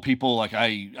admirable people. Like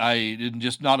I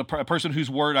just not a person whose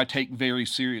word I take very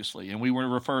seriously. And we were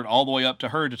referred all the way up to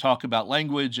her to talk about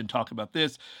language and talk about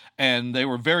this. And they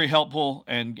were very helpful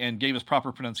and gave us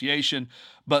proper pronunciation.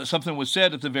 But something was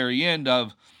said at the very end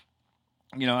of,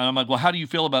 and I'm like, well, how do you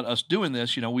feel about us doing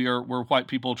this? We're white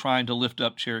people trying to lift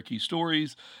up Cherokee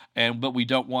stories, but we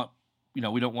don't want, we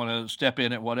don't want to step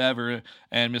in at whatever.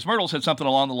 And Miss Myrtle said something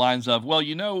along the lines of, well,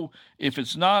 if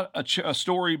it's not a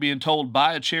story being told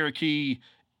by a Cherokee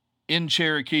in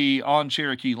Cherokee on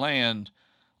Cherokee land,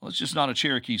 well, it's just not a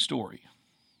Cherokee story.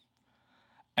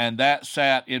 And that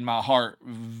sat in my heart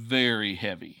very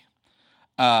heavy.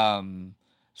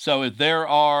 So if there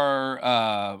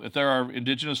are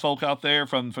indigenous folk out there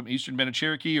from Eastern Band of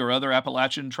Cherokee or other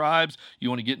Appalachian tribes, you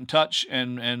want to get in touch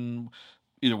and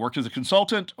either work as a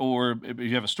consultant, or if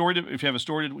you have a story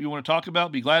that you want to talk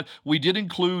about, be glad. We did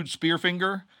include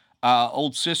Spearfinger,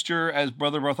 old sister, as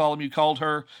Brother Bartholomew called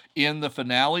her, in the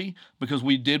finale, because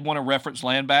we did want to reference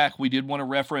land back. We did want to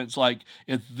reference, like,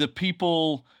 if the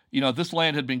people, this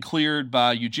land had been cleared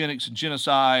by eugenics and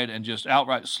genocide and just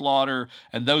outright slaughter,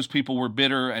 and those people were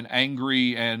bitter and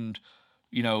angry and,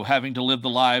 having to live the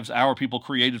lives our people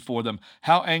created for them.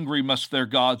 How angry must their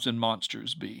gods and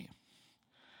monsters be?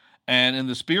 And in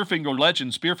the Spearfinger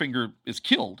legend, Spearfinger is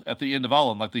killed at the end of all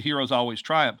of them, like the heroes always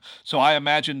triumph. So I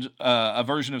imagined a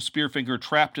version of Spearfinger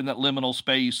trapped in that liminal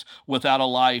space without a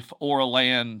life or a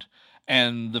land,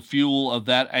 and the fuel of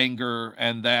that anger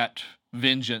and that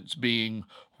vengeance being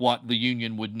what the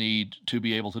Union would need to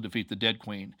be able to defeat the Dead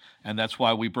Queen. And that's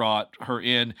why we brought her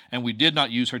in, and we did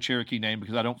not use her Cherokee name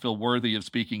because I don't feel worthy of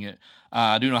speaking it.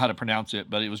 I do know how to pronounce it,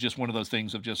 but it was just one of those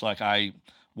things of just like, I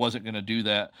wasn't going to do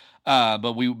that.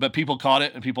 But people caught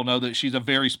it, and people know that she's a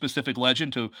very specific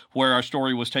legend to where our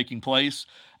story was taking place.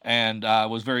 And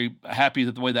was very happy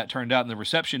that the way that turned out and the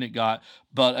reception it got.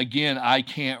 But again, I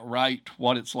can't write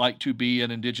what it's like to be an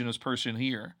indigenous person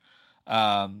here.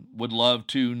 Would love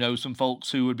to know some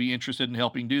folks who would be interested in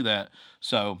helping do that.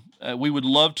 So we would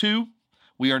love to.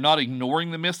 We are not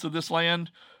ignoring the myths of this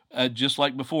land. Just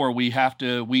like before, we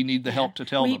need the help to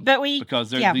tell them. But we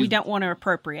don't want to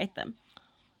appropriate them.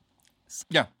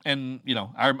 Yeah, and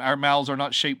our mouths are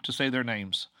not shaped to say their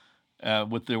names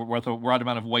with the right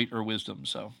amount of weight or wisdom.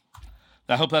 So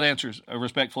I hope that answers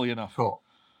respectfully enough. Cool.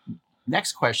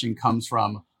 Next question comes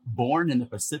from Born in the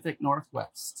Pacific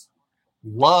Northwest.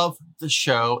 Love the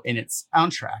show and its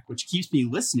soundtrack, which keeps me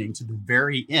listening to the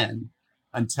very end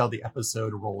until the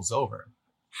episode rolls over.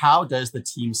 How does the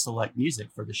team select music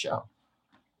for the show?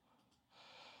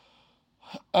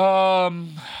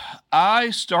 When I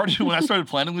started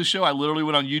planning this show, I literally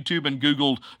went on YouTube and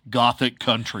Googled Gothic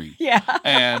country. Yeah.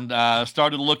 And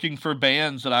started looking for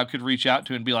bands that I could reach out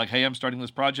to and be like, hey, I'm starting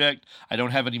this project. I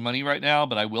don't have any money right now,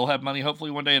 but I will have money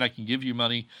hopefully one day, and I can give you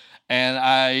money. And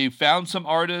I found some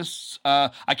artists.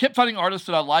 I kept finding artists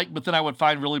that I liked, but then I would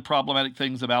find really problematic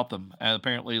things about them. And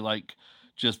apparently, like,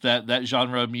 just that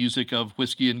genre of music of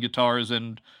whiskey and guitars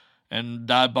and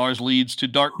dive bars leads to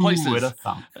dark places. Who would have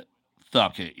thunk?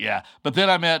 Okay, yeah. But then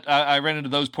I ran into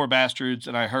Those Poor Bastards,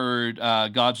 and I heard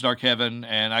God's Dark Heaven,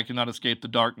 and I Cannot Escape the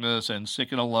Darkness, and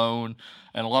Sick and Alone,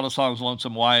 and a lot of songs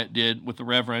Lonesome Wyatt did with the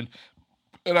Reverend.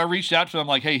 And I reached out to them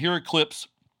like, hey, here are clips,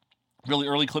 really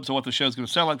early clips of what the show's going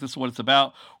to sound like. This is what it's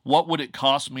about. What would it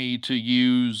cost me to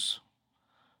use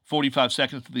 45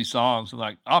 seconds of these songs? And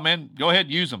like, oh, man, go ahead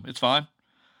and use them. It's fine.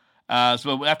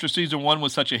 So after season 1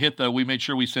 was such a hit, though, we made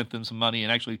sure we sent them some money.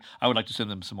 And actually, I would like to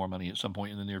send them some more money at some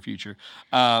point in the near future.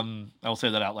 I will say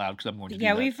that out loud because I'm going to do that.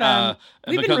 Yeah,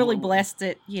 we've been really blessed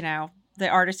that, the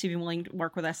artists who've been willing to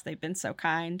work with us, they've been so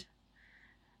kind.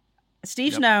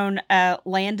 Steve's known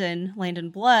Landon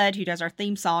Blood, who does our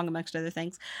theme song, amongst other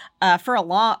things, for a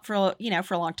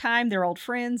long time. They're old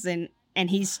friends, and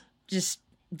he's just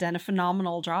done a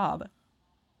phenomenal job.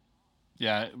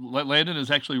 Yeah, Landon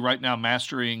is actually right now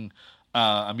mastering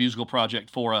a musical project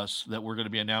for us that we're going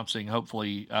to be announcing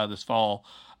hopefully this fall.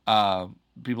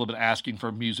 People have been asking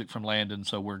for music from Landon,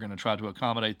 so we're going to try to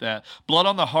accommodate that. Blood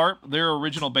on the Harp, their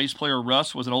original bass player,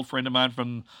 Russ, was an old friend of mine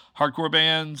from hardcore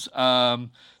bands.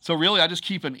 So really, I just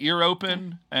keep an ear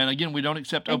open. And again, we don't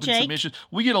accept open submissions.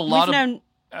 We get a lot of...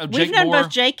 We've known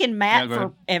both Jake and Matt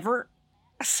forever,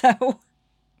 so...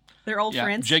 They're old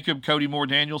friends. Jacob Cody Moore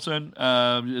Danielson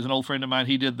is an old friend of mine.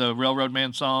 He did the Railroad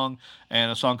Man song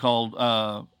and a song called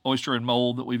Oyster and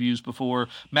Mold that we've used before.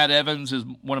 Matt Evans is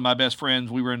one of my best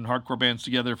friends. We were in hardcore bands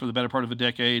together for the better part of a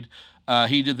decade.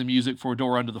 He did the music for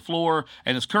Door Under the Floor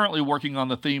and is currently working on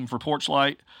the theme for Porch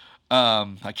Light.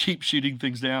 I keep shooting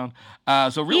things down.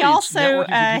 So really, he also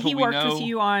he worked with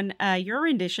you on your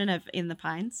rendition of In the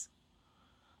Pines.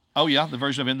 Oh yeah, the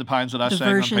version of In the Pines that I the sang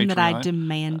on Patreon. The version that I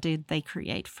demanded they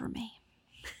create for me.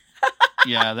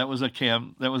 Yeah, that was a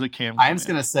Cam. I'm just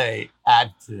gonna say,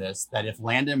 add to this that if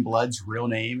Landon Blood's real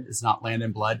name is not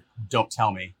Landon Blood, don't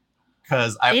tell me,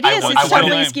 because it's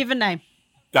totally his given name.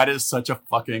 That is such a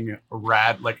fucking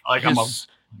rad, I'm a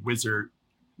wizard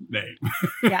name.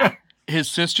 Yeah. His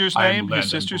sister's name. I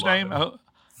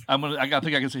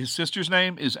think I can say his sister's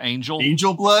name is Angel.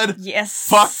 Angel Blood. Yes.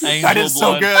 Fuck. Angel that is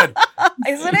Blood. So good.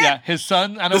 Isn't it? Yeah. His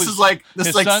son. I know this is like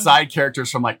side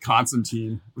characters from like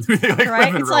Constantine.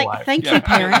 Right. It's like life. thank you,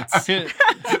 parents. And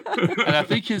I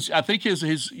think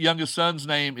his youngest son's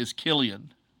name is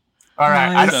Killian. All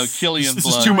right. Nice. So Killian this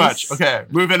Blood. is too much. Okay,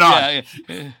 moving on.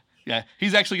 Yeah.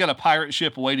 He's actually got a pirate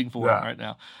ship waiting for him right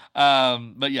now.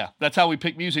 But yeah, that's how we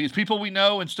pick music. It's people we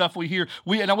know and stuff we hear.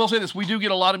 And I will say this, we do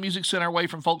get a lot of music sent our way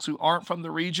from folks who aren't from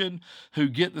the region, who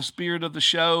get the spirit of the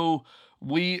show.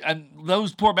 And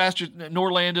those poor bastards,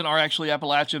 Norlandon, are actually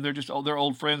Appalachian. They're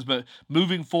old friends. But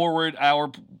moving forward,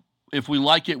 if we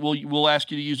like it, we'll ask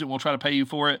you to use it. We'll try to pay you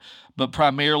for it. But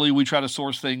primarily, we try to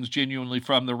source things genuinely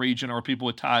from the region or people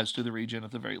with ties to the region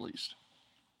at the very least.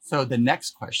 So the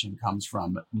next question comes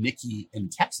from Nikki in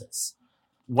Texas.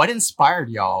 What inspired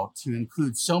y'all to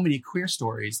include so many queer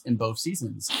stories in both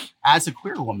seasons? As a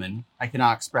queer woman, I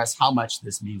cannot express how much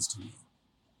this means to me.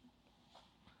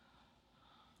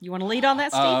 You want to lead on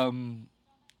that, Steve?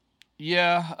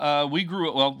 We grew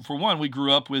up. Well, for one, we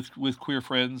grew up with queer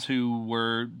friends who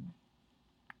were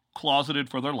closeted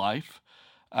for their life,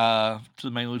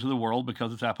 mainly to the world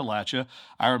because it's Appalachia.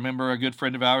 I remember a good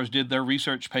friend of ours did their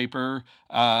research paper,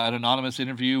 an anonymous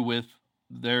interview with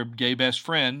their gay best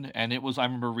friend, and I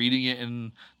remember reading it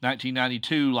in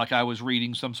 1992 like I was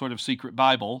reading some sort of secret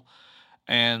Bible.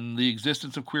 And the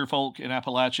existence of queer folk in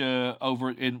Appalachia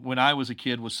when I was a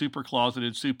kid was super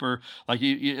closeted, super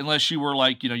unless you were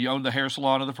you owned the hair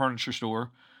salon or the furniture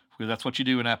store, because that's what you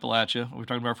do in Appalachia. We were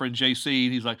talking about our friend JC,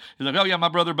 and he's like, oh yeah, my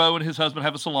brother Bo and his husband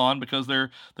have a salon because they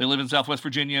live in Southwest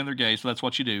Virginia and they're gay, so that's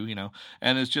what you do,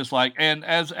 And it's just and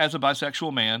as a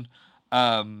bisexual man,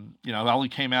 I only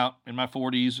came out in my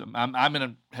 40s. I'm in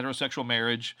a heterosexual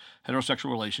marriage, heterosexual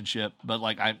relationship, but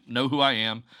I know who I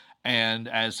am. And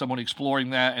as someone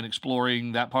exploring that and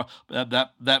exploring that part,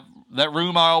 that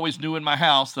room I always knew in my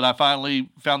house that I finally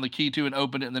found the key to and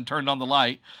opened it and then turned on the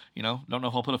light. Don't know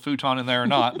if I'll put a futon in there or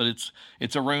not, but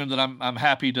it's a room that I'm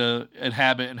happy to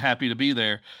inhabit and happy to be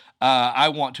there. I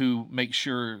want to make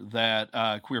sure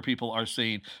that queer people are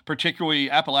seen. Particularly,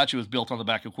 Appalachia was built on the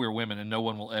back of queer women, and no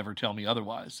one will ever tell me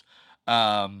otherwise.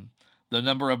 The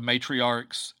number of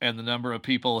matriarchs and the number of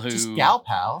people who just gal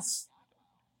pals.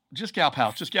 Just gal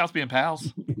pals. Just gals being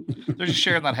pals. They're just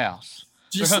sharing that house.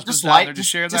 They're just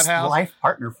sharing that house. Life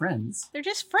partner friends. They're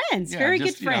just friends. Very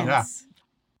good friends. Yeah.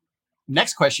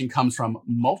 Next question comes from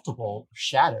multiple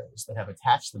shadows that have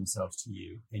attached themselves to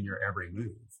you in your every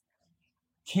move.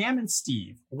 Cam and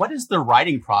Steve, what is the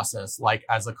writing process like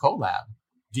as a collab?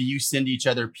 Do you send each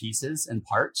other pieces and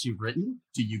parts you've written?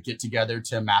 Do you get together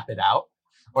to map it out?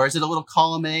 Or is it a little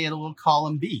column A and a little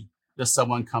column B? Does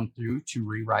someone come through to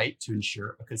rewrite to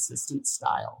ensure a consistent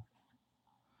style?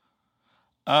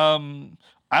 I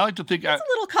like to think it's a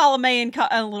little column A and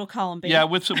a little column B. Yeah,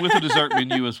 with a dessert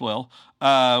menu as well.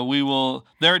 We will.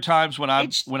 There are times when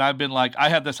I've been like, I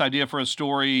have this idea for a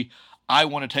story. I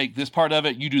want to take this part of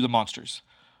it. You do the monsters.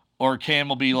 Or Cam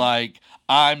will be like,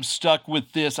 I'm stuck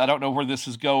with this. I don't know where this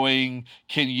is going.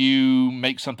 Can you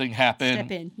make something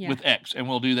happen with X? And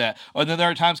we'll do that. And then there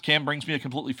are times Cam brings me a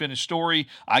completely finished story.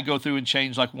 I go through and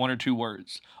change one or two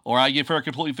words. Or I give her a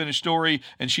completely finished story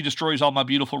and she destroys all my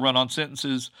beautiful run-on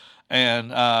sentences.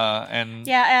 When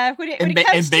it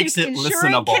comes to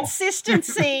ensuring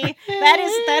consistency,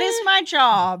 that is my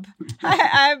job.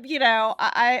 I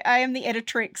am the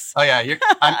editrix. Oh yeah,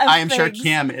 I am sure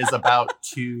Cam is about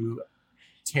to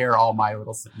tear all my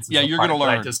little sentences. Yeah, you're going to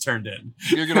learn. I just turned in.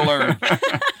 You're going to learn.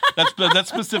 That's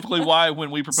specifically why when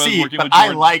we propose working with Jordan, I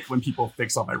like when people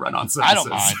fix all my run-on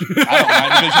sentences. I don't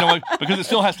mind because you know what? Because it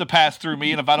still has to pass through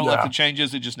me, and if I don't let the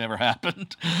changes, it just never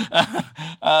happened.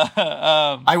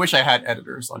 I wish I had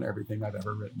editors on everything I've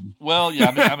ever written. Well, yeah,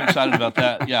 I'm excited about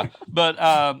that. Yeah, but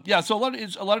so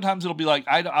a lot of times it'll be like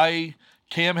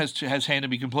Cam has handed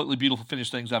me completely beautiful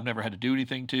finished things I've never had to do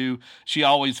anything to. She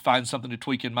always finds something to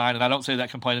tweak in mine, and I don't say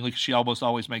that complainingly because she almost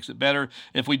always makes it better.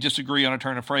 If we disagree on a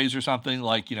turn of phrase or something,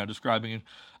 like, describing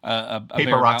a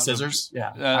paper, rock, scissors.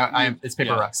 It's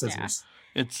paper, rock, scissors.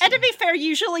 And to be fair,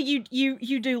 usually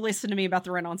you do listen to me about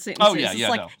the run-on sentences. Oh yeah, it's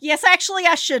like, yes, actually,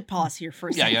 I should pause here for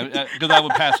a second. Yeah, because I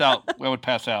would pass out. You would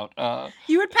pass out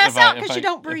because you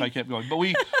don't breathe. If I kept going. But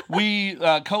we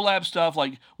collab stuff.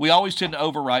 Like, we always tend to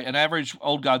overwrite. An average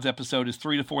Old Gods episode is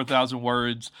 3,000 to 4,000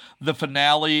 words. The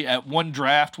finale, at one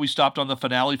draft, we stopped on the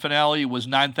finale was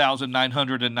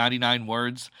 9,999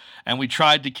 words, and we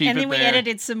tried to keep it there. And then we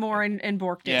edited some more and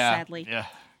borked it, sadly. Yeah.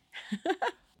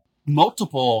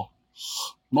 Multiple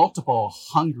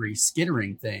hungry,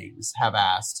 skittering things have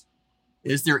asked,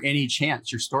 is there any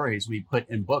chance your stories we put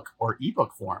in book or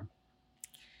ebook form?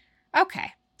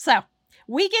 Okay, so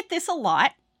we get this a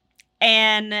lot,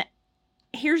 and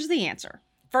here's the answer.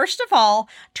 First of all,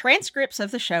 transcripts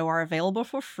of the show are available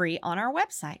for free on our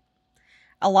website.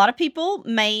 A lot of people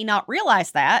may not realize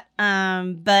that,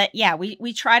 but yeah,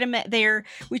 we try to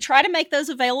make those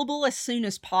available as soon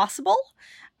as possible.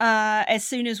 As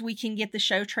soon as we can get the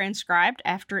show transcribed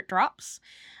after it drops.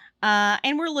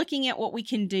 And we're looking at what we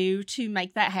can do to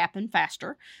make that happen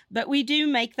faster. But we do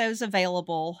make those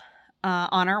available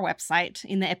on our website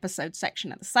in the episode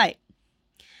section of the site.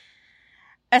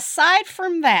 Aside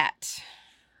from that,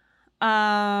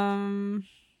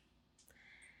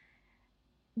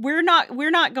 we're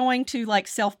not going to like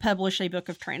self-publish a book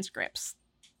of transcripts.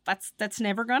 That's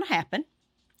never going to happen.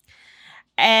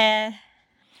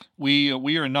 We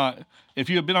are not. If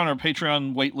you have been on our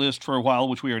Patreon wait list for a while,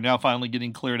 which we are now finally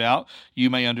getting cleared out,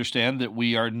 you may understand that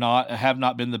we have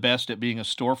not been the best at being a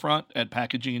storefront at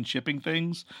packaging and shipping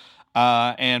things.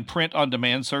 And print on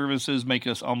demand services make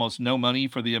us almost no money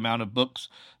for the amount of books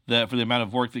for the amount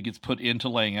of work that gets put into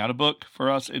laying out a book for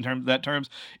us in terms.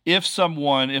 If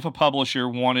a publisher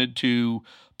wanted to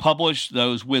publish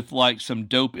those with like some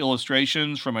dope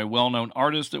illustrations from a well-known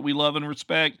artist that we love and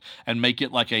respect and make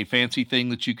it like a fancy thing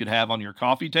that you could have on your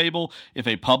coffee table, if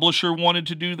a publisher wanted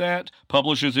to do that,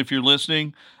 publishers, if you're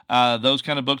listening, those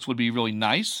kind of books would be really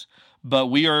nice. But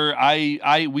we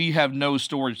have no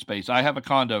storage space. I have a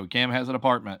condo. Cam has an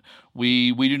apartment.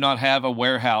 We do not have a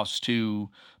warehouse to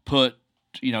put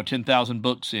 10,000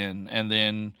 books in,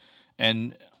 and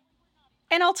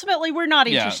ultimately we're not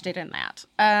interested in that.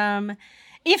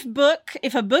 If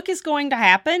a book is going to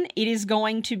happen, it is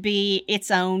going to be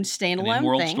its own standalone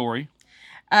in-world thing. Story.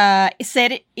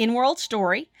 Set in-world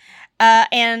story.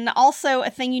 And also a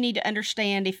thing you need to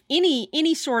understand, if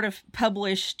any sort of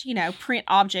published, print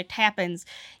object happens,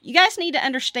 you guys need to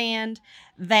understand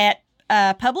that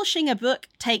publishing a book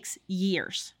takes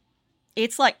years.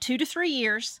 It's like 2 to 3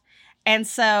 years. And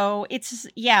so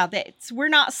we're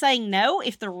not saying no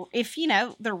if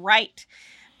the right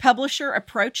publisher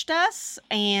approached us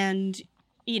and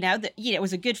it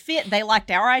was a good fit. They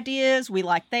liked our ideas, we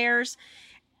liked theirs.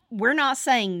 We're not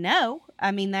saying no.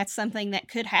 I mean, that's something that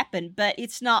could happen, but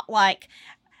it's not like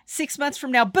 6 months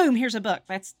from now, boom, here's a book.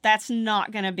 That's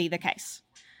not going to be the case.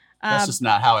 That's just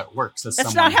not how it works.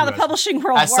 That's not how the publishing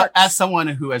world works. As someone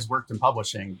who has worked in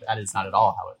publishing, that is not at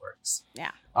all how it works.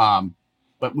 Yeah.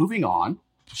 But moving on,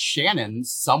 Shannon,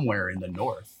 somewhere in the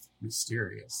north,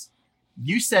 mysterious.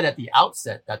 You said at the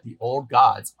outset that the old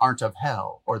gods aren't of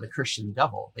hell or the Christian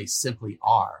devil. They simply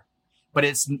are. But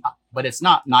it's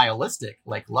not nihilistic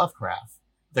like Lovecraft.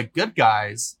 The good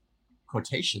guys,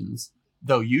 quotations,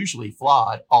 though usually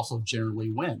flawed, also generally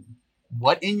win.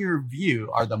 What, in your view,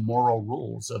 are the moral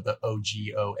rules of the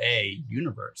OGOA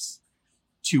universe?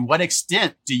 To what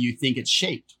extent do you think it's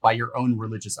shaped by your own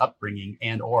religious upbringing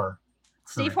and or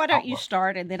Steve, why don't you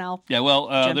start and then I'll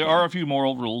there are a few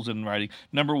moral rules in writing.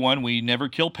 Number one, we never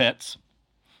kill pets.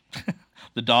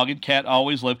 The dog and cat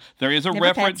always live. There is a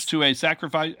reference to a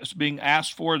sacrifice being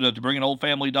asked for to bring an old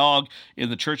family dog in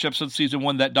the church episode season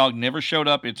 1. That dog never showed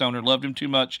up. Its owner loved him too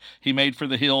much. He made for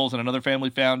the hills, and another family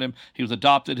found him. He was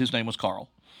adopted. His name was Carl.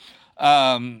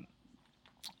 We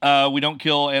don't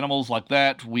kill animals like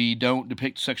that. We don't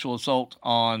depict sexual assault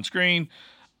on screen.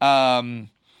 Bad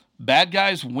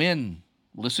guys win.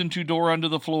 Listen to Door Under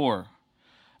the Floor.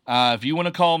 If you want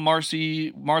to call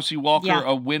Marcy Walker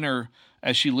a winner,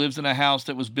 as she lives in a house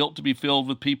that was built to be filled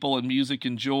with people and music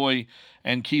and joy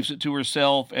and keeps it to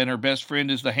herself, and her best friend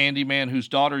is the handyman whose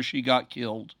daughter she got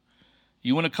killed.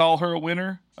 You want to call her a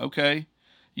winner? Okay.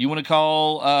 You want to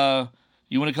call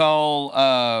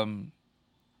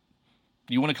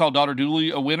Daughter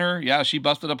Dooley a winner? Yeah, she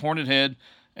busted up Hornet Head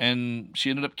and she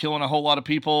ended up killing a whole lot of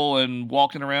people and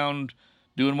walking around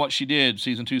doing what she did.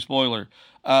 Season 2 spoiler.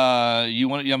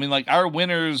 Like our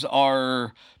winners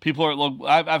are people are. Look,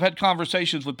 I've had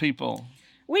conversations with people.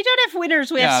 We don't have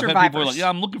winners. We have I've survivors. had people who are like,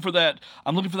 I'm looking for that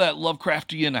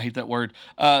Lovecraftian. I hate that word.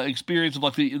 Experience of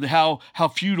like the how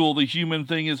futile the human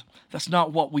thing is. That's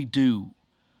not what we do.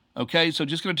 Okay, so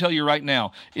just going to tell you right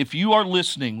now, if you are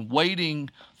listening, waiting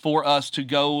for us to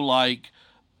go like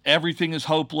everything is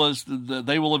hopeless,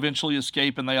 they will eventually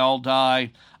escape and they all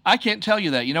die, I can't tell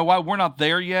you that. You know why? We're not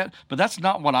there yet, but that's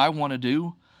not what I want to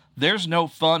do. There's no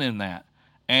fun in that.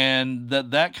 And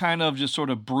that kind of just sort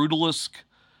of brutalesque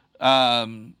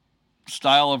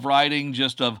style of writing,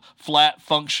 just of flat,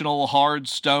 functional, hard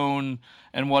stone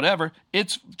and whatever,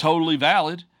 it's totally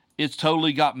valid. It's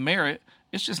totally got merit.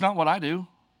 It's just not what I do.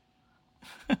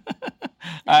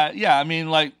 I mean,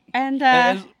 like, and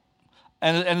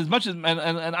as much as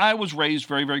and I was raised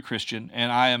very, very Christian,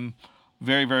 and I am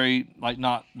very, very like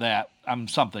not that. I'm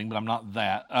something, but I'm not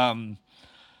that. I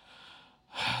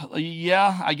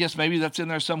guess maybe that's in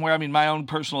there somewhere. I mean, my own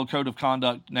personal code of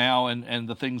conduct now, and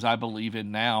the things I believe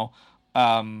in now,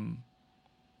 I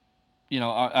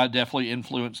definitely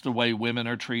influence the way women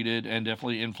are treated, and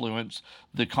definitely influence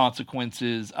the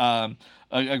consequences. I'm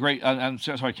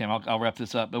sorry, Cam, I'll wrap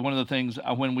this up. But one of the things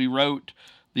when we wrote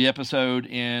the episode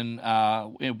in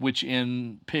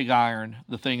Pig Iron,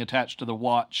 the thing attached to the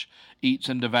watch eats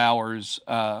and devours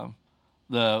the.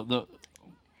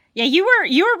 Yeah, you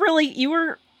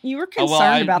were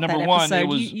concerned about that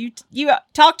episode. You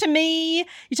talked to me.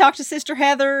 You talked to Sister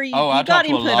Heather. You I got talked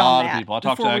to a lot of people. I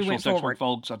talked to actual sex work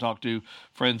folks. I talked to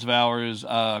friends of ours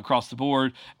across the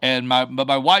board. And my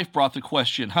wife brought the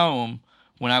question home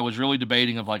when I was really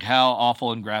debating of like how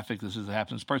awful and graphic this is that happens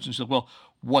to this person. She said, well,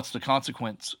 what's the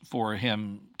consequence for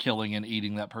him killing and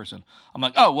eating that person? I'm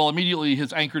like, oh, well, immediately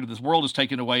his anchor to this world is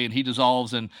taken away and he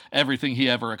dissolves, and everything he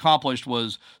ever accomplished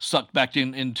was sucked back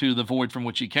into the void from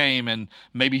which he came, and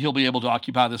maybe he'll be able to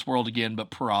occupy this world again,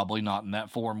 but probably not in that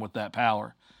form with that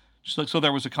power. She's like, so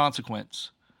there was a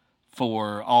consequence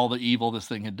for all the evil this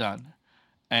thing had done.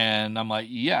 And I'm like,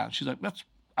 yeah. She's like,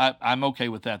 I'm okay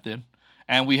with that then.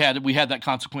 And we had that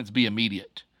consequence be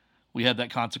immediate. We had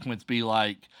that consequence be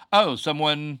like, oh,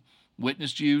 someone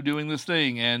witnessed you doing this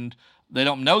thing, and they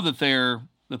don't know that they're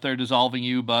dissolving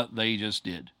you, but they just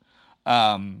did.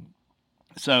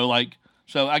 So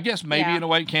I guess maybe in a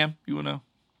way, Cam, you want to?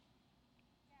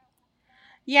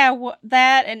 Yeah,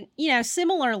 that, and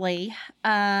similarly,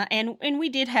 and we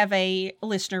did have a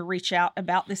listener reach out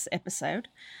about this episode.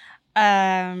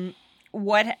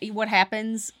 What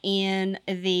happens in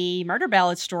the Murder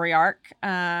Ballad story arc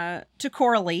to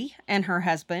Coralie and her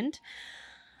husband.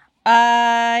 He's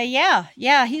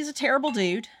a terrible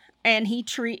dude, and he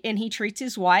treats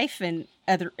his wife and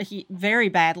very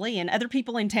badly, and other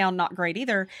people in town not great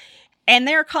either. And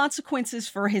there are consequences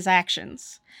for his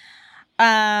actions.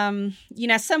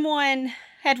 Someone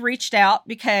had reached out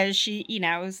because she,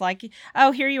 was like,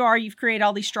 oh, here you are, you've created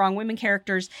all these strong women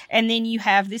characters, and then you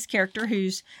have this character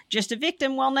who's just a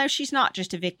victim. Well, no, she's not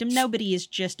just a victim. Nobody is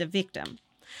just a victim.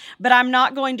 But I'm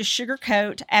not going to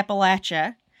sugarcoat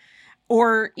Appalachia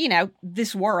or,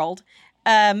 this world,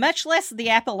 much less the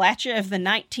Appalachia of the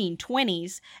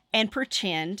 1920s, and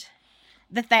pretend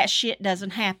that shit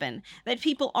doesn't happen, that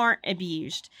people aren't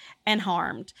abused and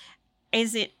harmed.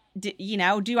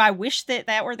 Do I wish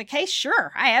that were the case?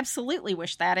 Sure, I absolutely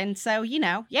wish that. And so,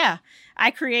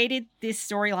 I created this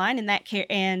storyline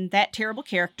and that terrible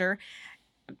character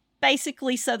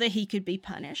basically so that he could be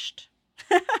punished.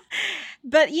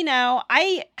 But,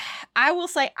 I will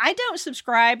say I don't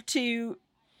subscribe to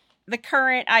the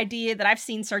current idea that I've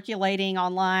seen circulating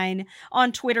online,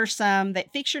 on Twitter some,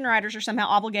 that fiction writers are somehow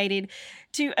obligated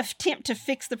to attempt to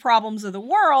fix the problems of the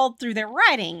world through their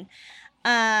writing.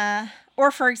 Or,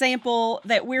 for example,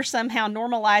 that we're somehow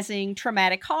normalizing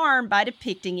traumatic harm by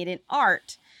depicting it in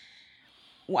art.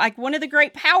 Like, one of the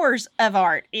great powers of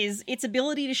art is its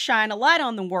ability to shine a light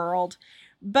on the world,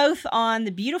 both on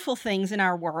the beautiful things in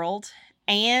our world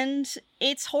and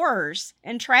its horrors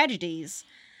and tragedies.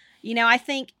 I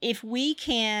think if we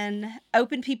can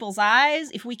open people's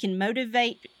eyes, if we can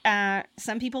motivate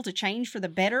some people to change for the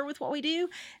better with what we do,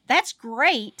 that's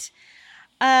great.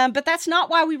 But that's not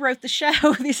why we wrote the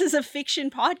show. This is a fiction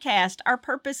podcast. Our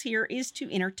purpose here is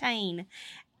to entertain.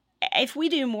 If we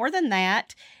do more than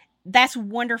that, that's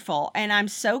wonderful. And I'm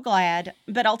so glad.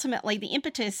 But ultimately, the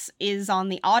impetus is on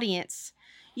the audience,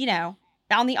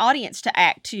 to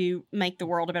act to make the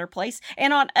world a better place.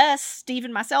 And on us, Steve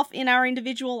and myself, in our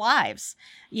individual lives.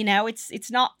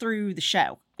 It's not through the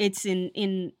show. It's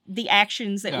in the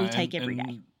actions that we take every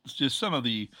day. It's just some of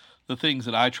the things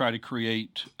that I try to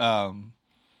create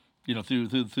through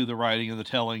the writing and the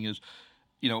telling is,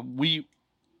 we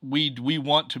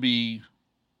want to be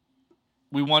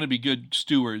good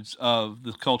stewards of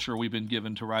the culture we've been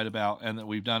given to write about and that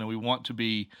we've done, and we want to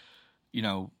be,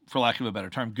 for lack of a better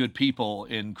term, good people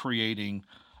in creating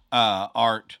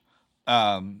art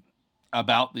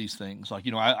about these things. Like,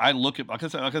 I look at, like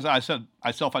I said,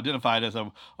 I self-identified as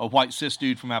a white cis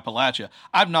dude from Appalachia.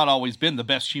 I've not always been the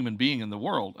best human being in the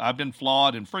world. I've been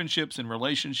flawed in friendships and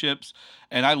relationships,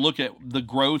 and I look at the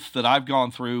growth that I've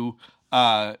gone through,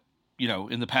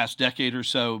 in the past decade or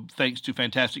so, thanks to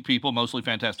fantastic people, mostly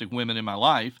fantastic women in my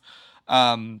life,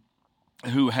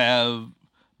 who have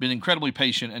been incredibly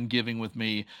patient and giving with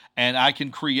me, and I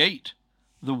can create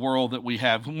the world that we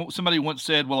have. Somebody once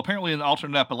said, well, apparently in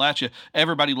alternate Appalachia,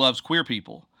 everybody loves queer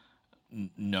people.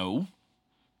 No,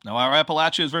 our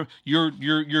Appalachia is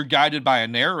you're guided by a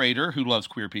narrator who loves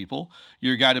queer people.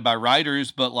 You're guided by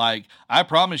writers, but like, I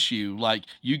promise you, like,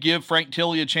 you give Frank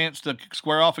Tilley a chance to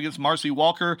square off against Marcy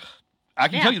Walker, I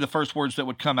can tell you the first words that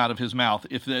would come out of his mouth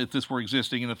if this were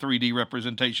existing in a 3D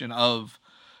representation of,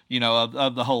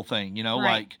 of the whole thing, right.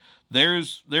 Like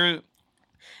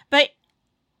But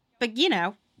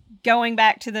going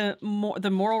back to the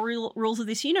moral rules of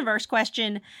this universe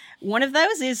question, one of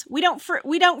those is we don't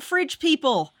fridge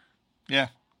people. Yeah.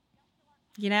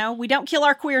 We don't kill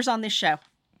our queers on this show.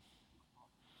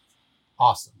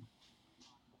 Awesome.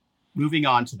 Moving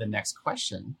on to the next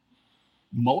question.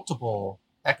 Multiple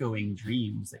echoing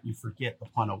dreams that you forget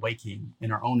upon awaking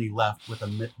and are only left with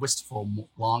a wistful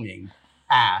longing.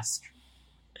 Ask,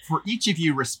 for each of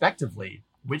you respectively,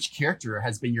 which character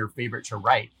has been your favorite to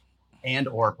write and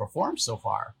or perform so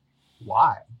far?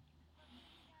 Why?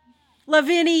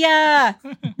 Lavinia!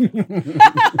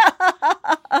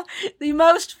 the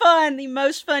most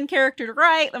fun character to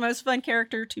write, the most fun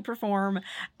character to perform.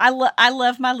 I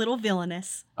love my little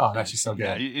villainess. Oh, that's just so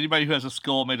good. Yeah, anybody who has a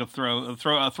skull made of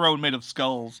a throne made of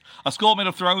skulls. A skull made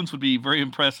of thrones would be very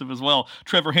impressive as well.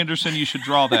 Trevor Henderson, you should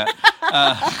draw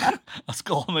that. A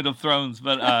skull made of thrones,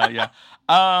 but yeah.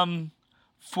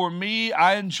 For me,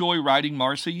 I enjoy writing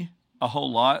Marcy a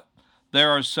whole lot. There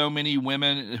are so many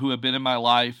women who have been in my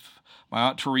life. My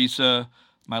Aunt Teresa,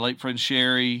 my late friend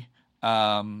Sherry,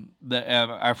 our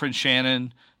friend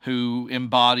Shannon, who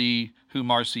embody who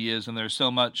Marcy is, and there's so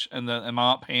much, and my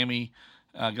Aunt Pammy,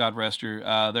 God rest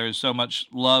her. There is so much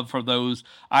love for those.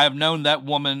 I have known that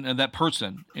woman and that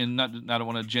person, and I don't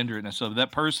want to gender it necessarily.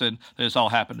 That person that it's all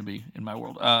happened to be in my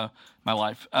world, my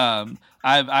life. I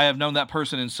have known that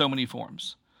person in so many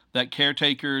forms. That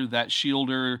caretaker, that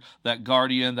shielder, that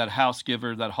guardian, that house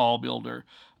giver, that hall builder.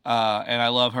 And I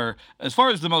love her. As far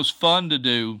as the most fun to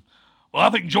do, well, I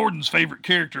think Jordan's favorite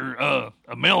character,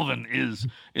 Melvin, is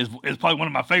probably one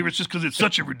of my favorites just because it's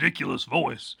such a ridiculous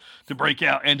voice to break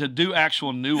out and to do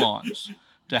actual nuance,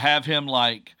 to have him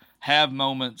like have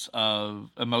moments of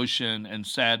emotion and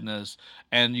sadness.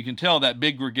 And you can tell that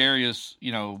big gregarious,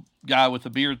 guy with the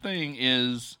beard thing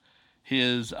is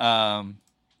his,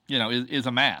 is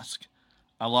a mask.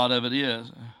 A lot of it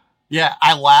is. Yeah,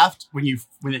 I laughed when you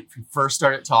first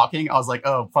started talking. I was like,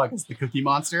 "Oh fuck, it's the Cookie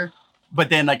Monster." But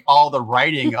then, like, all the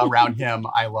writing around him,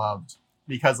 I loved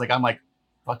because, like, I'm like,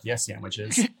 "Fuck yes,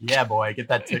 sandwiches, yeah, boy, get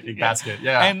that picnic basket,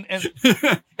 yeah." And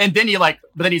and then but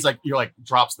then he's like,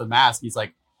 drops the mask. He's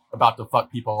like about to fuck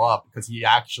people up because he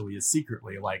actually is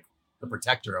secretly like the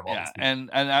protector of all these people. And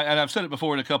I've said it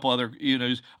before in a couple other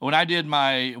when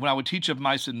I would teach of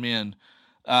Mice and Men.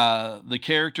 The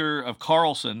character of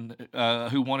Carlson,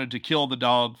 who wanted to kill the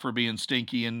dog for being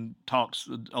stinky and talks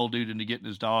the old dude into getting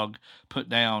his dog put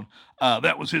down.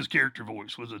 That was his character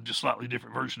voice, was a just slightly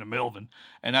different version of Melvin.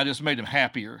 And I just made him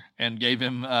happier and gave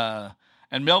him,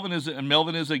 and Melvin is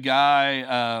a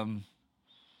guy,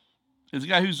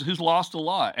 who's lost a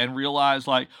lot and realized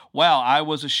like, wow, I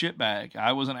was a shitbag.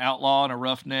 I was an outlaw and a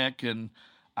roughneck, and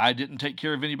I didn't take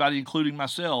care of anybody, including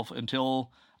myself,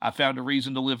 until I found a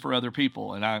reason to live for other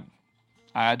people, and I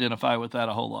identify with that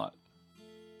a whole lot.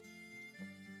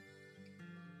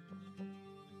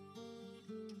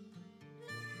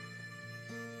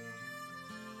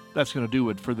 That's going to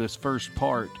do it for this first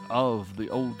part of the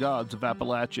Old Gods of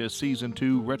Appalachia Season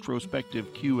 2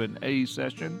 Retrospective Q&A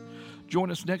session. Join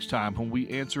us next time when we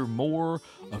answer more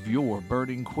of your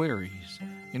burning queries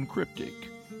in cryptic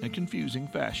and confusing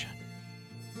fashion.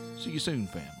 See you soon,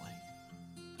 family.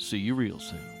 See you real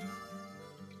soon.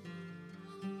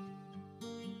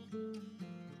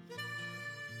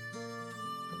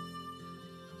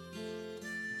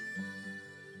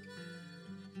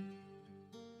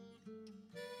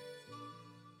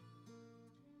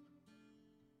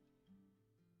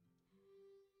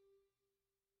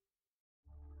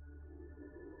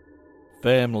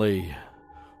 Family,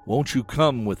 won't you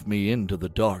come with me into the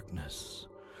darkness,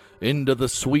 into the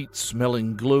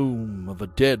sweet-smelling gloom of a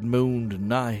dead-mooned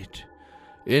night,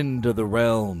 into the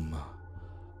realm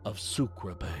of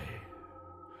Sucreabeille,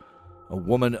 a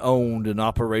woman-owned and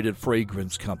operated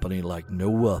fragrance company like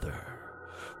no other,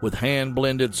 with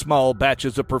hand-blended small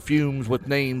batches of perfumes with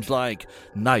names like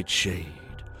Nightshade,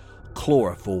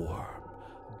 Chloroform,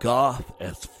 Goth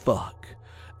as Fuck,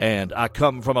 and I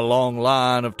come from a long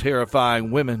line of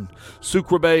terrifying women.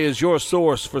 Sucreabeille is your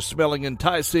source for smelling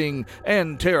enticing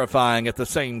and terrifying at the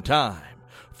same time.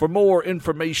 For more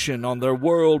information on their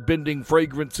world-bending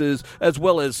fragrances, as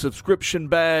well as subscription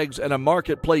bags and a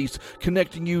marketplace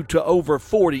connecting you to over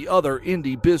 40 other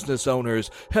indie business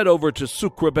owners, head over to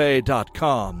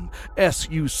sucreabeille.com,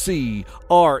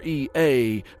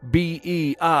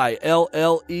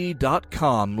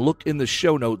 SucreaBeille.com. Look in the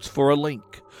show notes for a link.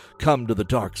 Come to the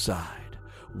dark side.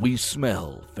 We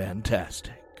smell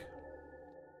fantastic.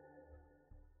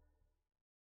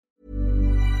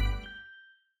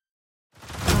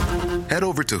 Head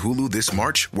over to Hulu this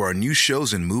March, where our new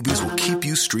shows and movies will keep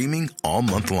you streaming all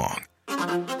month long.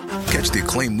 Catch the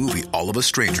acclaimed movie All of Us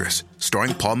Strangers,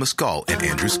 starring Paul Mescal and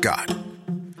Andrew Scott.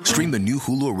 Stream the new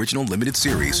Hulu original limited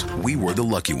series We Were the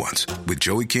Lucky Ones with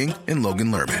Joey King and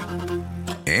Logan Lerman.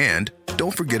 And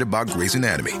don't forget about Grey's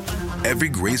Anatomy. Every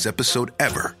Grey's episode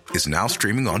ever is now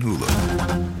streaming on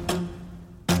Hulu.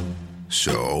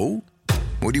 So,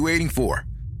 what are you waiting for?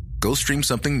 Go stream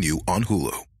something new on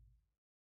Hulu.